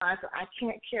 She realized that I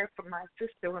can't care for my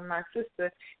sister when my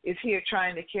sister is here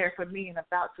trying to care for me and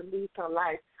about to lose her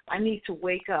life. I need to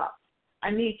wake up.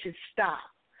 I need to stop.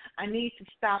 I need to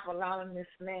stop allowing this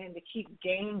man to keep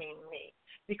gaming me,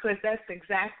 because that's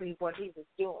exactly what he was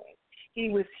doing. He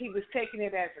was taking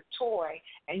it as a toy,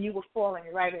 and you were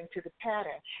falling right into the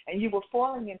pattern. And you were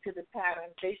falling into the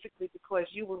pattern basically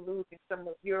because you were losing some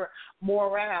of your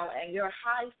morale and your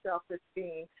high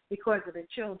self-esteem because of the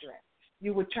children.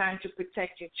 You were trying to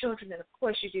protect your children, and of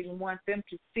course you didn't want them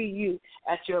to see you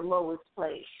at your lowest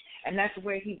place. And that's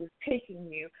where he was taking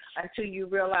you until you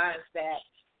realized that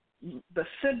the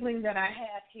sibling that I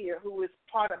had here, who was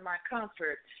part of my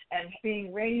comfort and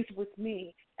being raised with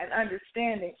me and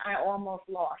understanding, I almost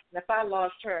lost. And if I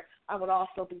lost her, I would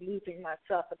also be losing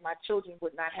myself, and my children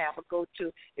would not have a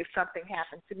go-to if something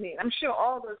happened to me. And I'm sure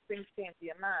all those things came to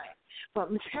your mind. But,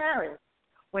 Ms. Harris,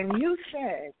 when you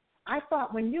said, I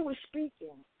thought you were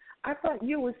speaking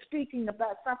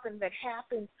about something that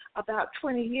happened about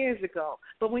 20 years ago.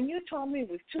 But when you told me it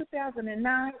was 2009,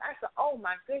 I said, oh,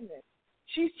 my goodness.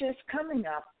 She's just coming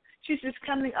up. She's just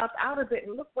coming up out of it,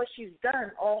 and look what she's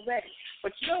done already.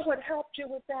 But you know what helped you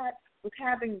with that? Was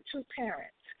having two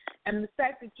parents. And the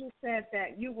fact that you said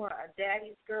that you were a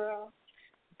daddy's girl,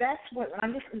 that's what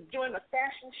I'm just doing a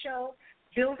fashion show,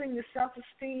 building your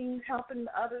self-esteem, helping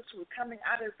others who are coming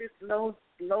out of this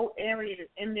low area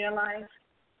in their life.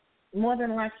 More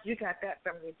than likely, you got that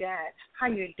from your dad. How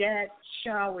your dad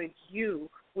showered you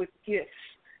with gifts,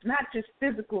 not just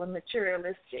physical and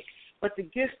materialistic, but the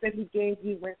gifts that he gave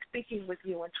you when speaking with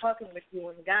you and talking with you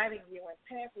and guiding you and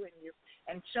pampering you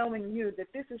and showing you that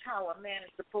this is how a man is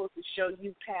supposed to show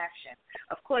you passion.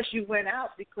 Of course, you went out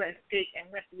because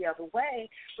and went the other way,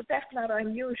 but that's not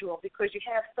unusual because you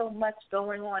have so much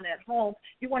going on at home.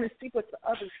 You want to see what the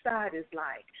other side is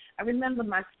like. I remember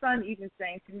my son even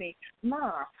saying to me,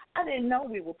 "Mom, I didn't know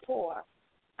we were poor."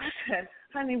 I said,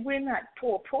 "Honey, we're not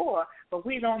poor, but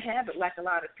we don't have it like a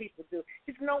lot of people do."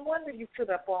 He said, "No wonder you sit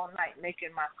up all night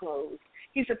making my clothes."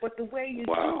 He said, "But the way you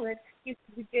do it, you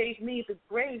gave me the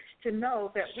grace to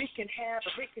know that we can have,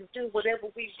 we can do whatever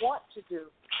we want to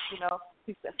do." You know,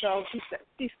 he said. So he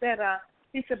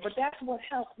said, "But that's what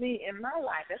helped me in my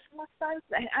life." That's what my son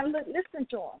said. I listened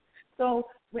to him.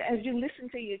 So as you listen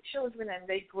to your children and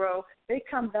they grow, they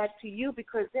come back to you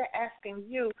because they're asking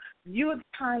you. You're the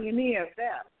pioneer of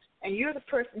them, and you're the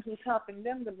person who's helping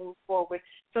them to move forward.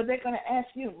 So they're going to ask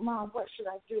you, "Mom, what should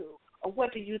I do? Or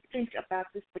what do you think about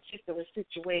this particular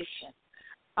situation?"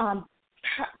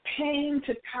 Pain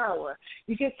to power.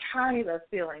 You get tired of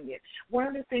feeling it. One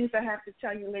of the things I have to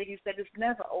tell you, ladies, that it's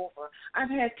never over. I've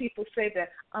had people say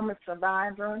that I'm a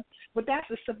survivor, but that's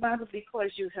a survivor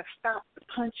because you have stopped the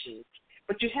punches,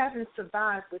 but you haven't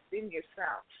survived within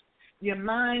yourself. Your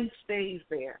mind stays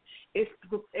there. It's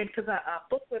because a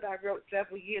book that I wrote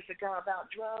several years ago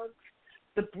about drugs,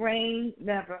 the brain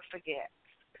never forgets.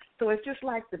 So it's just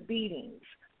like the beatings.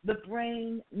 The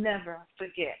brain never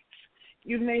forgets.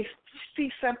 You may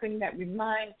see something that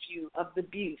reminds you of the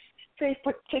abuse. Say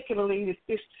particularly if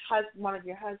this one of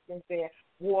your husbands there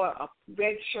wore a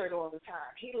red shirt all the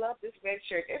time. He loved this red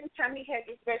shirt. Every time he had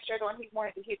this red shirt on, he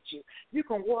wanted to hit you. You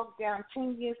can walk down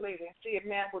 10 years later and see a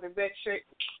man with a red shirt.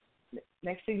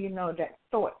 Next thing you know, that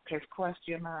thought has crossed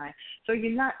your mind. So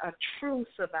you're not a true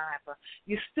survivor.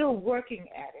 You're still working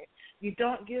at it. You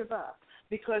don't give up.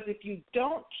 Because if you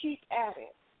don't keep at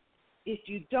it,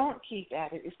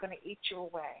 it's going to eat you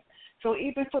away. So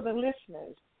even for the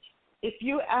listeners, if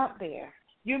you're out there,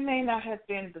 you may not have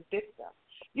been the victim.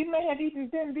 You may have even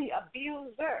been the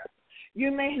abuser.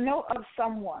 You may know of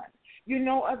someone. You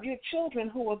know of your children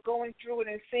who are going through it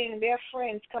and seeing their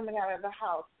friends coming out of the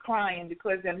house crying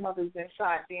because their mother's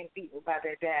inside being beaten by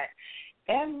their dad.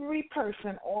 Every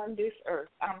person on this earth,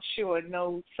 I'm sure,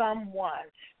 knows someone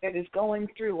that is going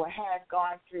through or has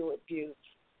gone through abuse.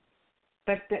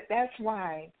 But that's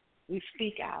why we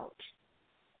speak out.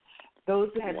 Those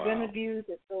who have been abused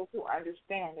and those who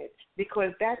understand it,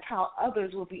 because that's how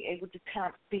others will be able to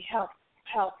be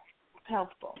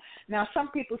helpful. Now, some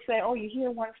people say, "Oh, you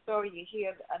hear one story, you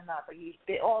hear another.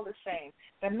 They're all the same."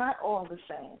 They're not all the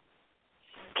same.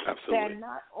 Absolutely. They're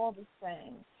not all the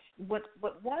same. But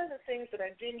one of the things that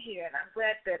I did hear, and I'm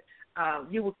glad that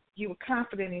you were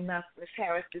confident enough, Ms.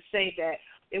 Harris, to say that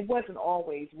it wasn't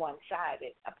always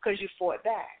one-sided because you fought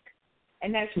back,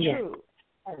 and that's true.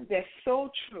 And that's so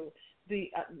true.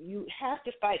 You have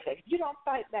to fight back. If you don't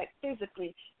fight back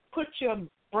physically, put your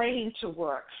brain to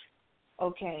work,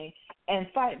 okay, and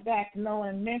fight back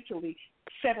knowing mentally,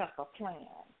 set up a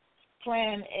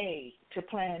plan A to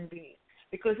plan B.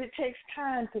 Because it takes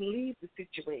time to leave the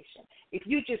situation. If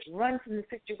you just run from the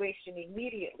situation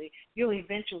immediately, you'll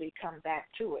eventually come back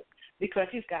to it because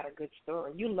he's got a good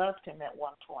story. You loved him at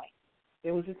one point.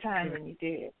 There was a time when you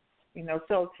did. You know,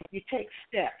 so you take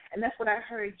steps. And that's what I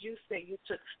heard you say, you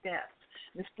took steps.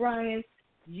 Ms. Bryant,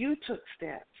 you took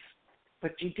steps,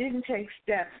 but you didn't take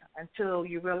steps until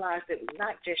you realized that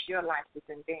not just your life was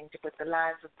in danger, but the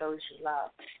lives of those you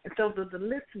love. And so the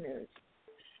listeners,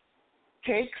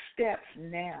 take steps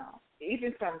now,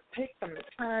 even from the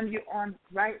time you're on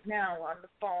right now on the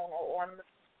phone or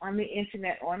on the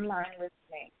internet, online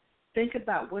listening. Think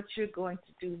about what you're going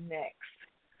to do next.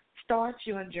 Start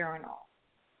your journal.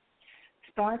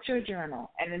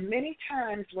 And then many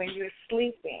times when you're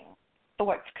sleeping,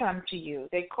 thoughts come to you.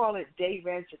 They call it day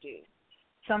residue.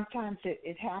 Sometimes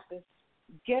it happens.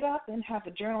 Get up and have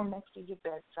a journal next to your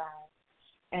bedside.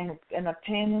 And a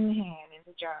pen in hand in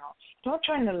the journal. Don't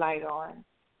turn the light on.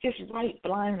 Just write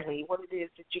blindly what it is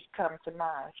that you've come to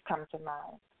mind.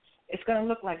 It's going to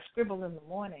look like scribble in the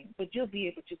morning, but you'll be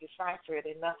able to decipher it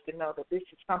enough to know that this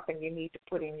is something you need to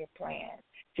put in your plan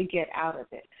to get out of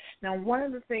it. Now, one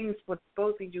of the things what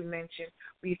both of you mentioned,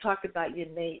 when you talked about your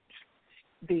mates,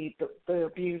 the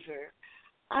abuser,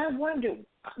 I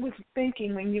was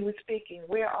thinking when you were speaking,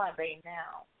 where are they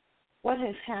now? What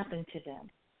has happened to them?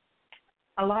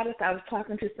 I was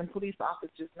talking to some police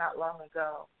officers not long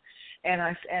ago, and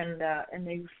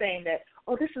they were saying that,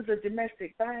 oh, this is a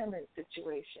domestic violence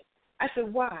situation. I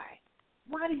said, why?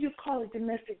 Why do you call it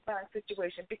domestic violence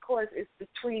situation? Because it's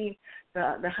between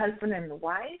the husband and the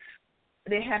wife.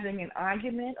 They're having an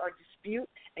argument or dispute,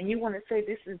 and you want to say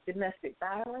this is domestic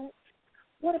violence?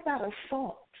 What about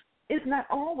assault? It's not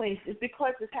always. It's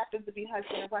because it happens to be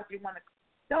husband and wife. You want to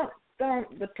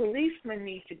don't. The policemen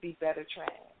need to be better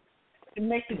trained to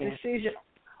make the decision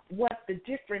what the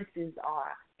differences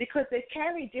are, because they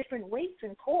carry different weights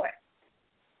in court.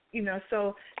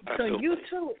 So you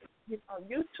too,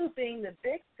 being the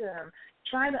victim,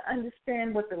 trying to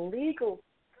understand what the legal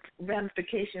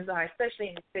ramifications are, especially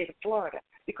in the state of Florida,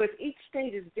 because each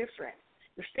state is different.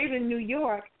 The state of New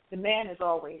York, the man is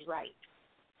always right.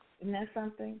 Isn't that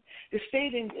something? The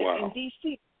state in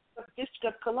D.C., the District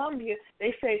of Columbia,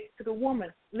 they say to the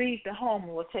woman, leave the home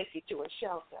and we'll take you to a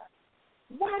shelter.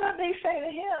 Why don't they say to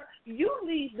him, you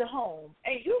leave the home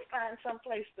and you find some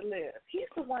place to live? He's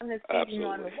the one that's beating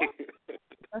on the woman.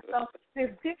 So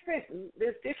there's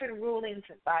different rulings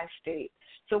by state.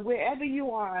 So wherever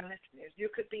you are, listeners, you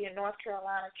could be in North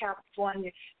Carolina,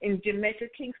 California, in Jamaica,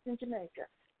 Kingston, Jamaica.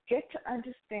 Get to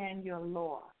understand your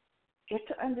law. Get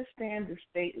to understand the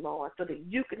state law so that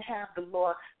you can have the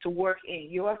law to work in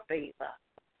your favor,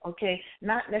 okay?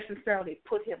 Not necessarily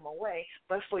put him away,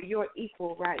 but for your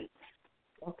equal rights,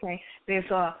 okay? There's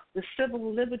the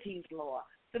civil liberties law,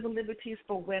 civil liberties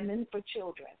for women, for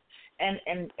children.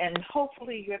 And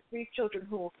hopefully your 3 children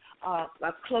who are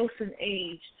close in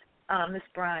age, Ms.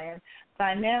 Bryan,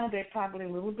 by now they're probably a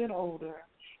little bit older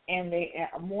and they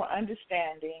are more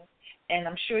understanding. And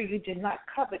I'm sure you did not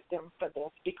covet them for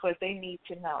this because they need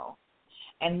to know.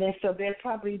 And so they're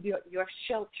probably your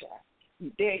shelter.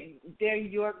 They're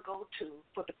your go-to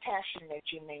for the passion that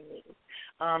you may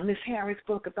need. Ms. Harris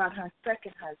spoke about her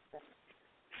second husband.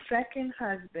 Second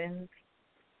husbands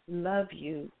love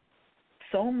you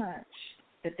so much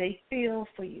that they feel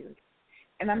for you.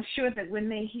 And I'm sure that when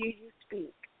they hear you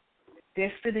speak,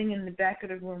 they're sitting in the back of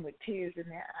the room with tears in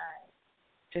their eyes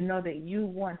to know that you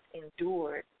once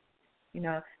endured.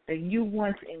 That you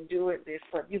once endured this,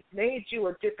 but you've made you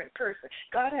a different person.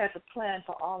 God has a plan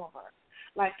for all of us.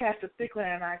 Like Pastor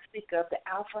Thicklin and I speak of the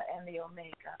Alpha and the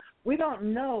Omega. We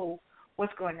don't know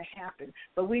what's going to happen,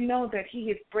 but we know that He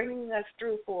is bringing us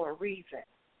through for a reason.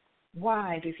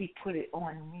 Why did He put it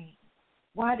on me?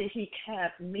 Why did He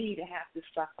have me to have to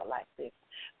suffer like this?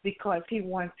 Because He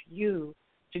wants you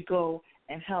to go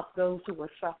and help those who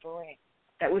are suffering.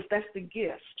 That's the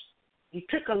gift. It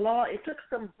took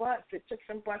some butts,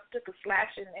 took a slash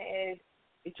in the head,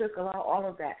 it took all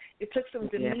of that. It took some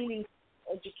demeaning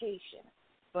education,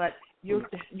 but you're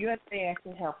there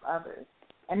to help others.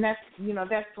 And that's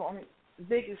the only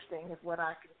biggest thing is what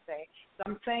I can say. So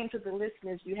I'm saying to the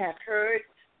listeners, you have heard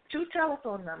 2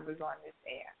 telephone numbers on this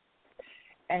air.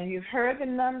 And you've heard the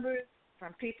numbers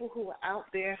from people who are out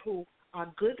there who are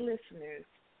good listeners,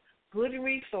 good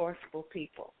resourceful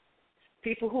people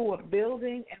who are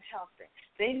building and helping.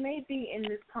 They may be in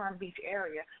this Palm Beach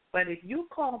area, but if you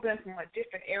call them from a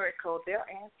different area code, they'll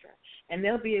answer, and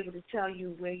they'll be able to tell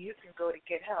you where you can go to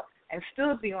get help and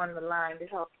still be on the line to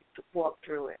help you to walk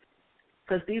through it.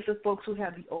 Because these are folks who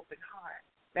have the open heart.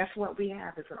 That's what we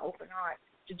have, is an open heart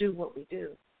to do what we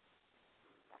do.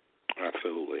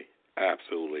 Absolutely.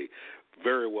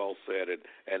 Very well said.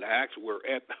 And actually,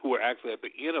 we're actually at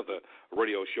the end of the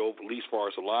radio show, at least as far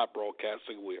as the live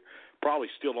broadcasting. We're probably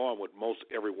still on with most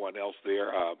everyone else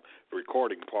there, the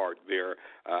recording part there.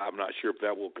 I'm not sure if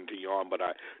that will continue on, but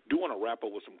I do want to wrap up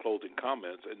with some closing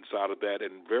comments inside of that,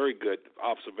 and very good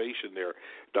observation there,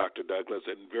 Dr. Douglas,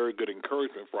 and very good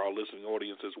encouragement for our listening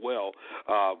audience as well.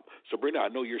 Sabrina,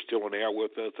 I know you're still on air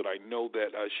with us, and I know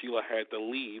that Sheila had to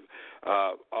leave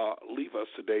us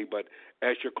today, but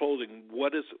as you're closing,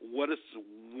 what is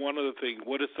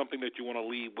something that you want to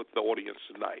leave with the audience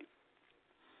tonight?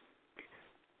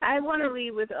 I want to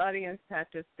leave with the audience,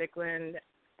 Pastor Thicklin,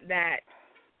 that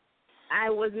I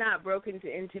was not broken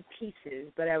into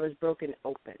pieces, but I was broken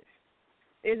open.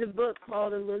 There's a book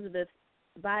called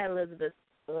by Elizabeth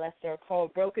Lester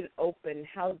called Broken Open,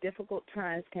 How Difficult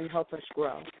Times Can Help Us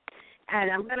Grow.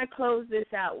 And I'm going to close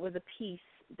this out with a piece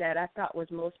that I thought was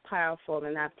most powerful,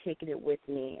 and I've taken it with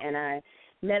me, and I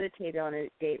meditate on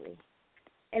it daily.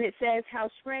 And it says, how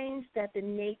strange that the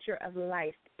nature of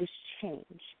life is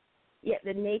change, yet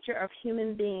the nature of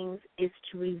human beings is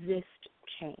to resist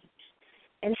change.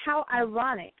 And how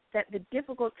ironic that the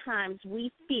difficult times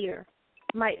we fear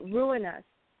might ruin us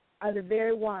are the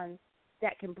very ones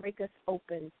that can break us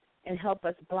open and help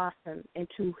us blossom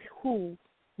into who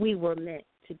we were meant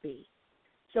to be.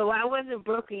 So I wasn't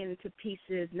broken into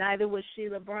pieces. Neither was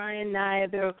Sheila Bryan.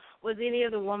 Neither was any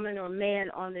other woman or man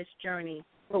on this journey.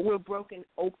 But we're broken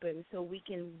open so we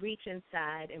can reach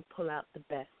inside and pull out the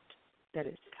best that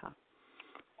is to come.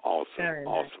 Awesome.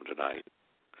 Awesome tonight.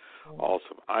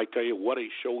 Awesome. I tell you, what a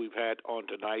show we've had on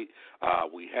tonight.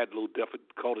 We had a little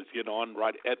difficulties getting on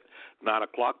right at 9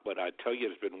 o'clock, but I tell you,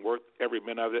 it's been worth every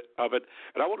minute of it.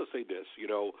 And I want to say this,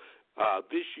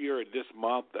 this year and this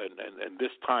month and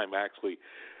this time actually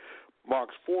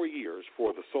marks 4 years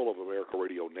for the Soul of America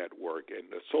Radio Network. And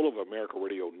the Soul of America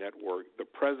Radio Network, the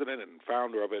president and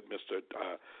founder of it, Mr.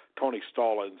 Tony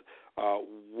Stallings,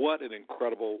 what an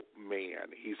incredible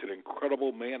man. He's an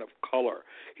incredible man of color.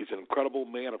 He's an incredible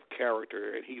man of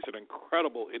character, and he's an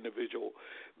incredible individual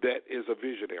that is a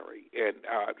visionary. And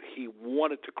he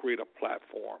wanted to create a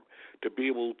platform to be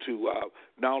able to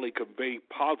not only convey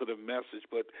positive message,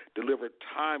 but deliver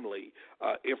timely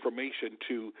information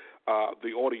to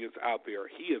the audience out there.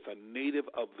 He is a native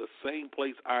of the same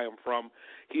place I am from.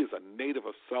 He is a native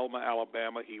of Selma,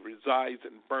 Alabama. He resides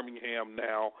in Birmingham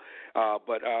now,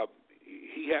 but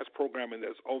he has programming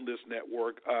that's on this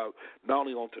network, not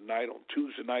only on tonight, on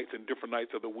Tuesday nights and different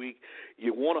nights of the week.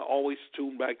 You want to always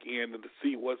tune back in and to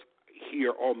see what's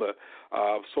here on the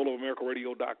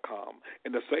soulofAmericaRadio.com.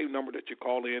 And the same number that you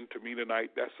call in to me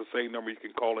tonight, that's the same number you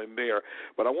can call in there.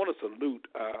 But I want to salute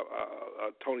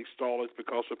Tony Stallings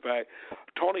because of the fact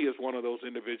Tony is one of those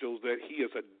individuals that he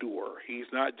is a doer.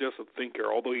 He's not just a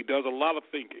thinker, although he does a lot of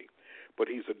thinking, but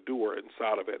he's a doer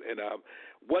inside of it. And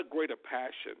what greater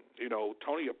passion.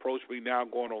 Tony approached me now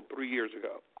going on 3 years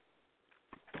ago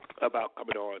about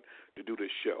coming on to do this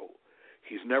show.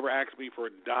 He's never asked me for a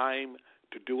dime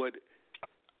to do it.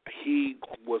 He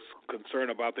was concerned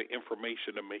about the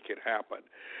information to make it happen.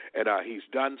 And he's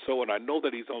done so, and I know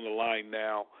that he's on the line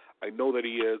now. I know that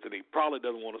he is, and he probably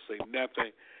doesn't want to say nothing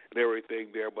and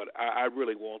everything there, but I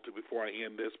really want to before I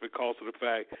end this because of the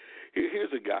fact,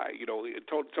 here's a guy,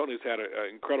 Tony's had an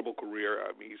incredible career.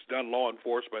 I mean, he's done law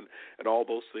enforcement and all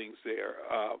those things there.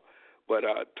 But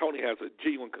Tony has a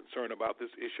genuine concern about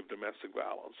this issue of domestic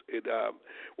violence.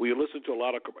 We listen to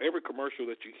every commercial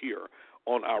that you hear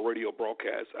on our radio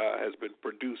broadcast has been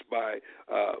produced by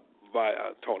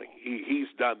Tony.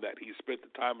 He's done that. He's spent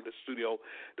the time in the studio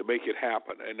to make it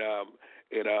happen. And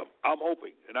I'm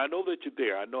hoping, and I know that you're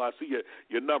there. I know I see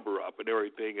your number up and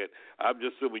everything, and I'm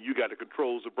just assuming you got the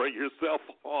controls to bring yourself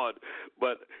on.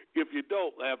 But if you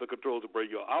don't have the controls to bring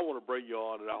you on, I want to bring you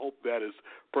on, and I hope that is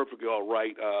perfectly all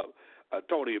right.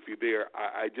 Tony, if you're there,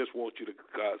 I just want you to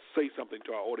say something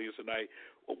to our audience tonight.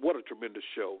 What a tremendous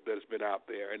show that has been out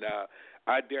there, and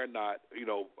I dare not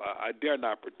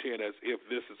pretend as if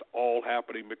this is all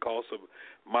happening because of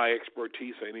my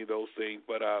expertise or any of those things.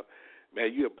 But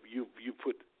man, you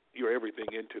put your everything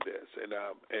into this and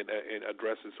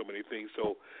addressing so many things.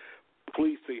 So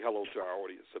please say hello to our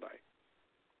audience tonight.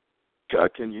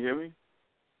 Can you hear me?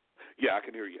 Yeah, I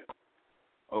can hear you.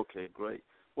 Okay, great.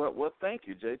 Well, thank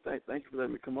you, Jay. Thank you for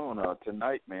letting me come on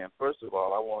tonight, man. First of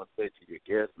all, I want to say to your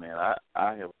guest, man,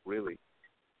 I have really,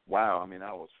 wow. I mean,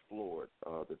 I was floored.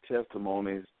 The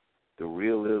testimonies, the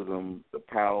realism, the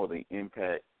power, the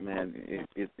impact, man.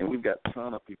 And we've got a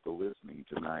ton of people listening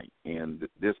tonight, and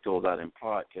this goes out in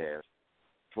podcast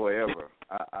forever.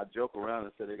 I joke around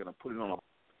and say they're going to put it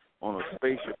on a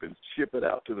spaceship and ship it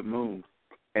out to the moon,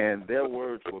 and their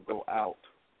words will go out,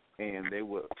 and they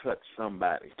will touch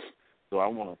somebody. So I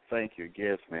want to thank your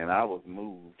guest, man. I was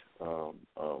moved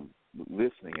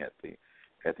listening at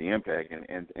the impact,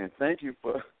 and thank you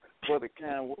for the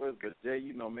kind words. But Jay,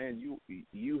 man,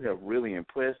 you have really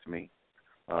impressed me.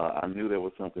 I knew there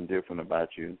was something different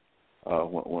about you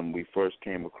when we first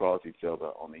came across each other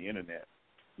on the internet.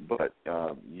 But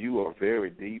you are very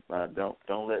deep.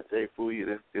 Don't let Jay fool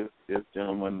you. This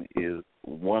gentleman is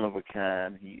one of a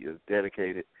kind. He is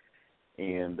dedicated.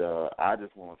 And I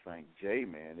just want to thank Jay,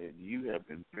 man. You have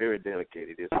been very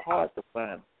dedicated. It's hard to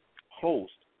find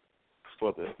hosts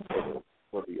for the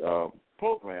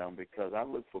program because I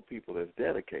look for people that's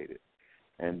dedicated,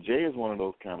 and Jay is one of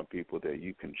those kind of people that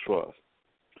you can trust.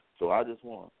 So I just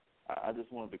wanted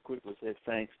to quickly say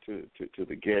thanks to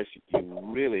the guest. You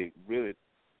really, really,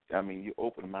 I mean, you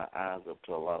opened my eyes up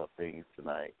to a lot of things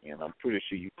tonight, and I'm pretty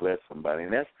sure you blessed somebody.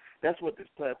 And that's what this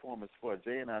platform is for.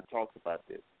 Jay and I talked about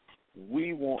this.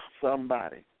 We want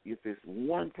somebody, if it's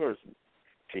one person,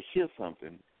 to hear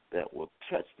something that will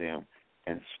touch them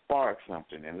and spark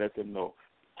something and let them know,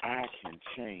 I can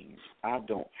change. I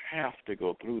don't have to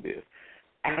go through this.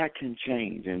 I can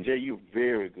change. And Jay, you're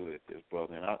very good at this,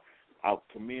 brother. And I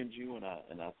commend you, and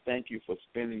I thank you for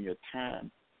spending your time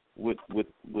with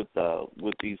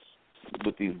these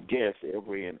with these guests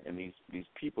and these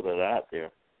people that are out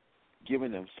there,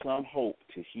 giving them some hope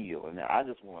to heal. And I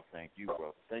just want to thank you,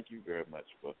 brother. Thank you very much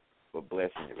for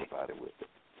blessing everybody with it.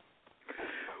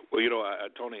 Well,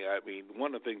 Tony, I mean,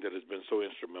 one of the things that has been so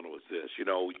instrumental is this.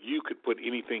 You could put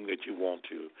anything that you want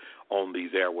to on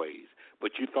these airways,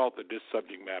 but you thought that this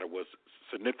subject matter was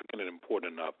significant and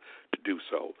important enough to do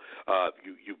so.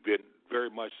 You've been very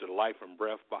much the life and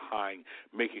breath behind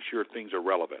making sure things are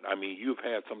relevant. I mean, you've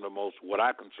had some of the most, what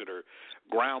I consider,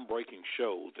 groundbreaking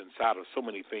shows inside of so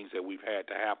many things that we've had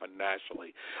to happen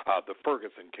nationally. The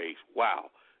Ferguson case,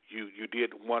 wow. You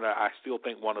did I still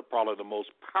think one of probably the most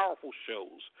powerful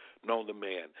shows known to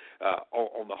man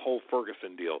on the whole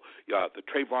Ferguson deal. The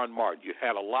Trayvon Martin, you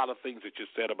had a lot of things that you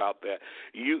said about that.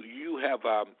 You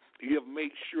have made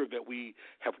sure that we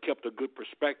have kept a good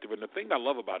perspective. And the thing I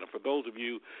love about it, for those of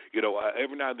you,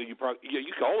 every now and then you can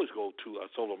always go to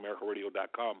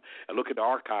soloamericaradio.com and look at the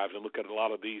archives and look at a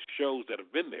lot of these shows that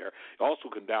have been there. You also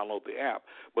can download the app.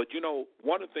 But,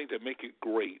 one of the things that make it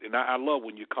great, and I love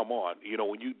when you come on,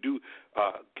 when you do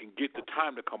can get the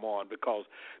time to come on, because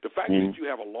the fact that you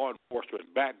have a law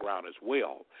enforcement background as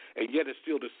well, and yet it's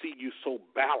still to see you so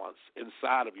balanced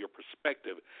inside of your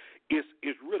perspective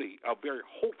is really a very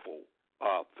hopeful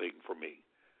thing for me.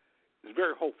 It's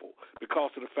very hopeful because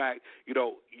of the fact, you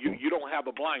don't have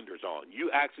the blinders on.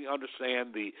 You actually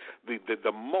understand the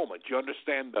moment. You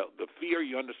understand the fear.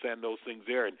 You understand those things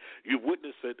there, and you've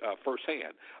witnessed it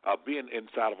firsthand, being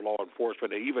inside of law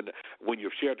enforcement, and even when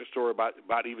you've shared the story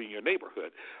about even your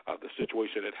neighborhood, the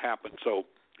situation that happened. So,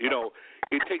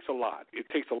 it takes a lot. It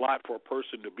takes a lot for a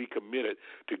person to be committed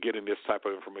to getting this type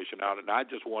of information out. And I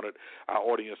just wanted our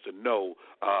audience to know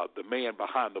the man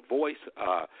behind the voice,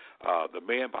 the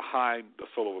man behind the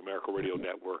Soul of America Radio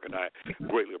Network, and I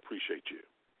greatly appreciate you.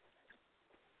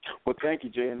 Well, thank you,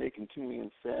 Jay, and they can tune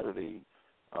in Saturday.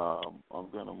 I'm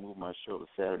going to move my show to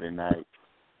Saturday night,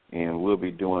 and we'll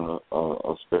be doing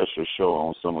a special show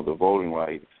on some of the voting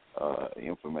rights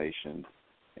information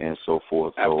and so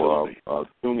forth. Absolutely. So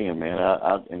tune in, man.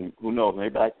 And who knows?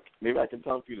 Maybe I can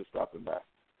talk to you to stop by.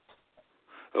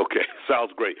 Okay,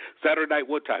 sounds great. Saturday night,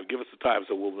 what time? Give us the time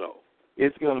so we'll know.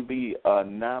 It's going to be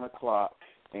 9:00,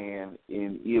 and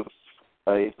if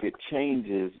it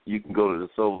changes, you can go to the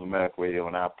Soul of America Radio,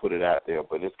 and I'll put it out there.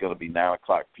 But it's going to be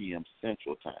 9:00 p.m.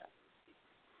 Central Time.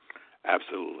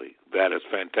 Absolutely. That is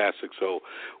fantastic. So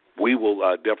we will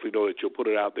definitely know that you'll put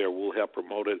it out there. We'll help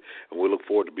promote it, and we look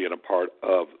forward to being a part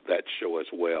of that show as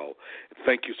well.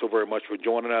 Thank you so very much for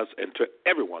joining us, and to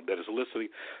everyone that is listening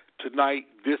tonight.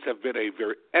 This has been a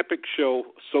very epic show.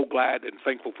 So glad and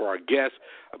thankful for our guests,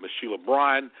 Ms. Sheila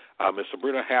Bryan, Ms.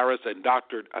 Sabrina Harris, and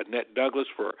Dr. Annette Douglas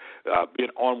for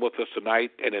being on with us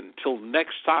tonight. And until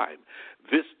next time,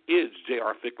 this is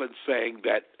J.R. Thicklin saying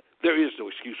that there is no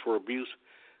excuse for abuse,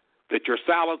 that your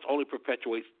silence only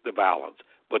perpetuates the violence.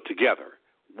 But together,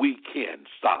 we can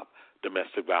stop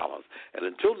domestic violence. And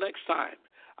until next time,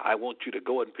 I want you to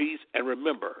go in peace and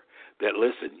remember that,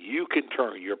 listen, you can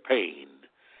turn your pain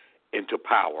into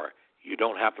power. You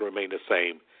don't have to remain the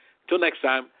same. Till next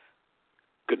time,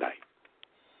 good night.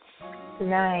 Good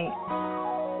night.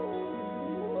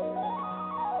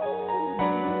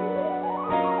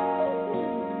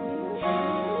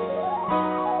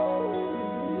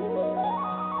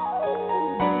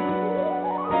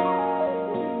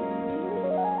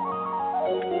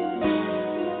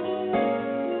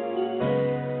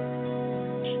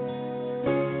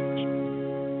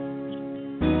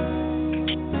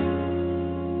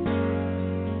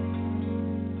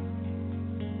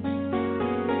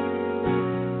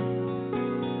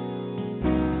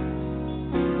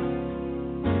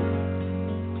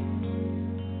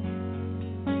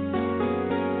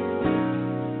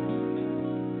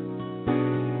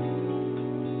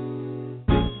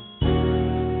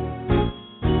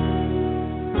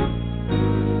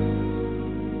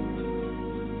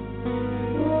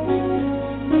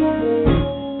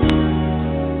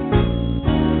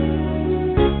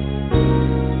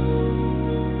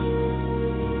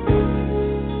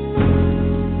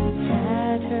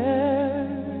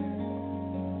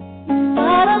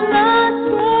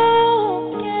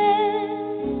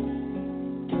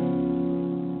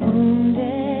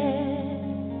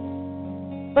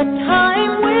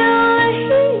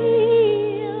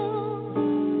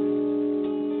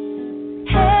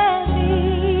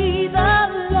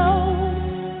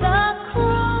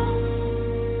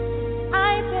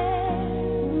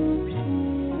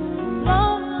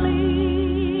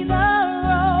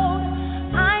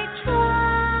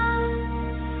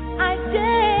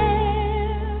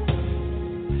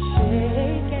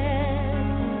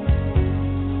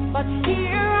 But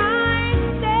here I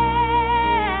stand.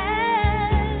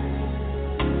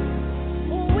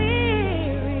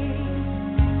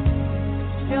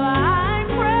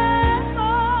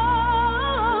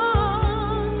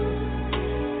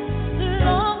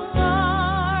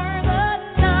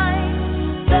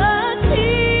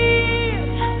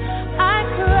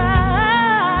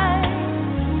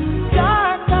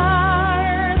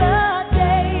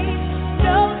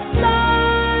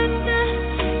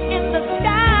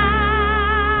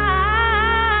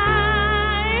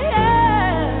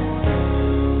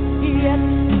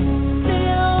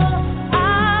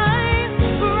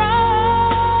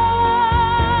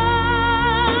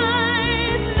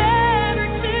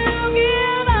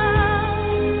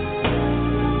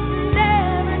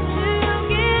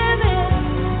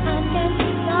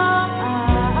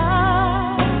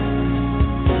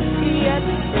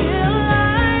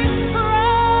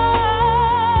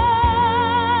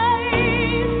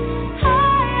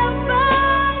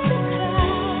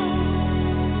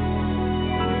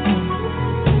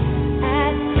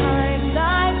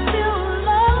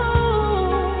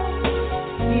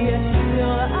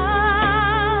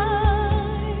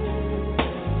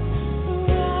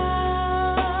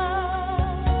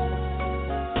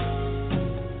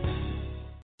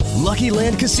 Lucky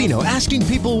Land Casino, asking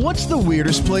people, what's the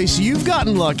weirdest place you've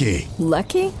gotten lucky?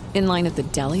 Lucky? In line at the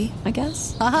deli, I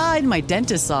guess? Aha, in my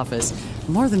dentist's office.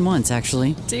 More than once,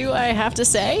 actually. Do I have to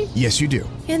say? Yes, you do.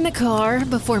 In the car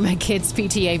before my kids'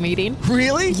 PTA meeting.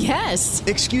 Really? Yes.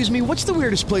 Excuse me, what's the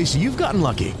weirdest place you've gotten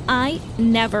lucky? I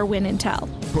never win and tell.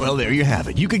 Well, there you have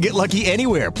it. You can get lucky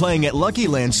anywhere, playing at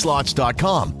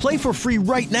LuckyLandSlots.com. Play for free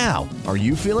right now. Are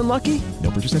you feeling lucky?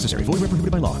 No purchase necessary. Void where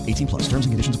prohibited by law. 18+. Terms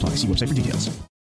and conditions apply. See website for details.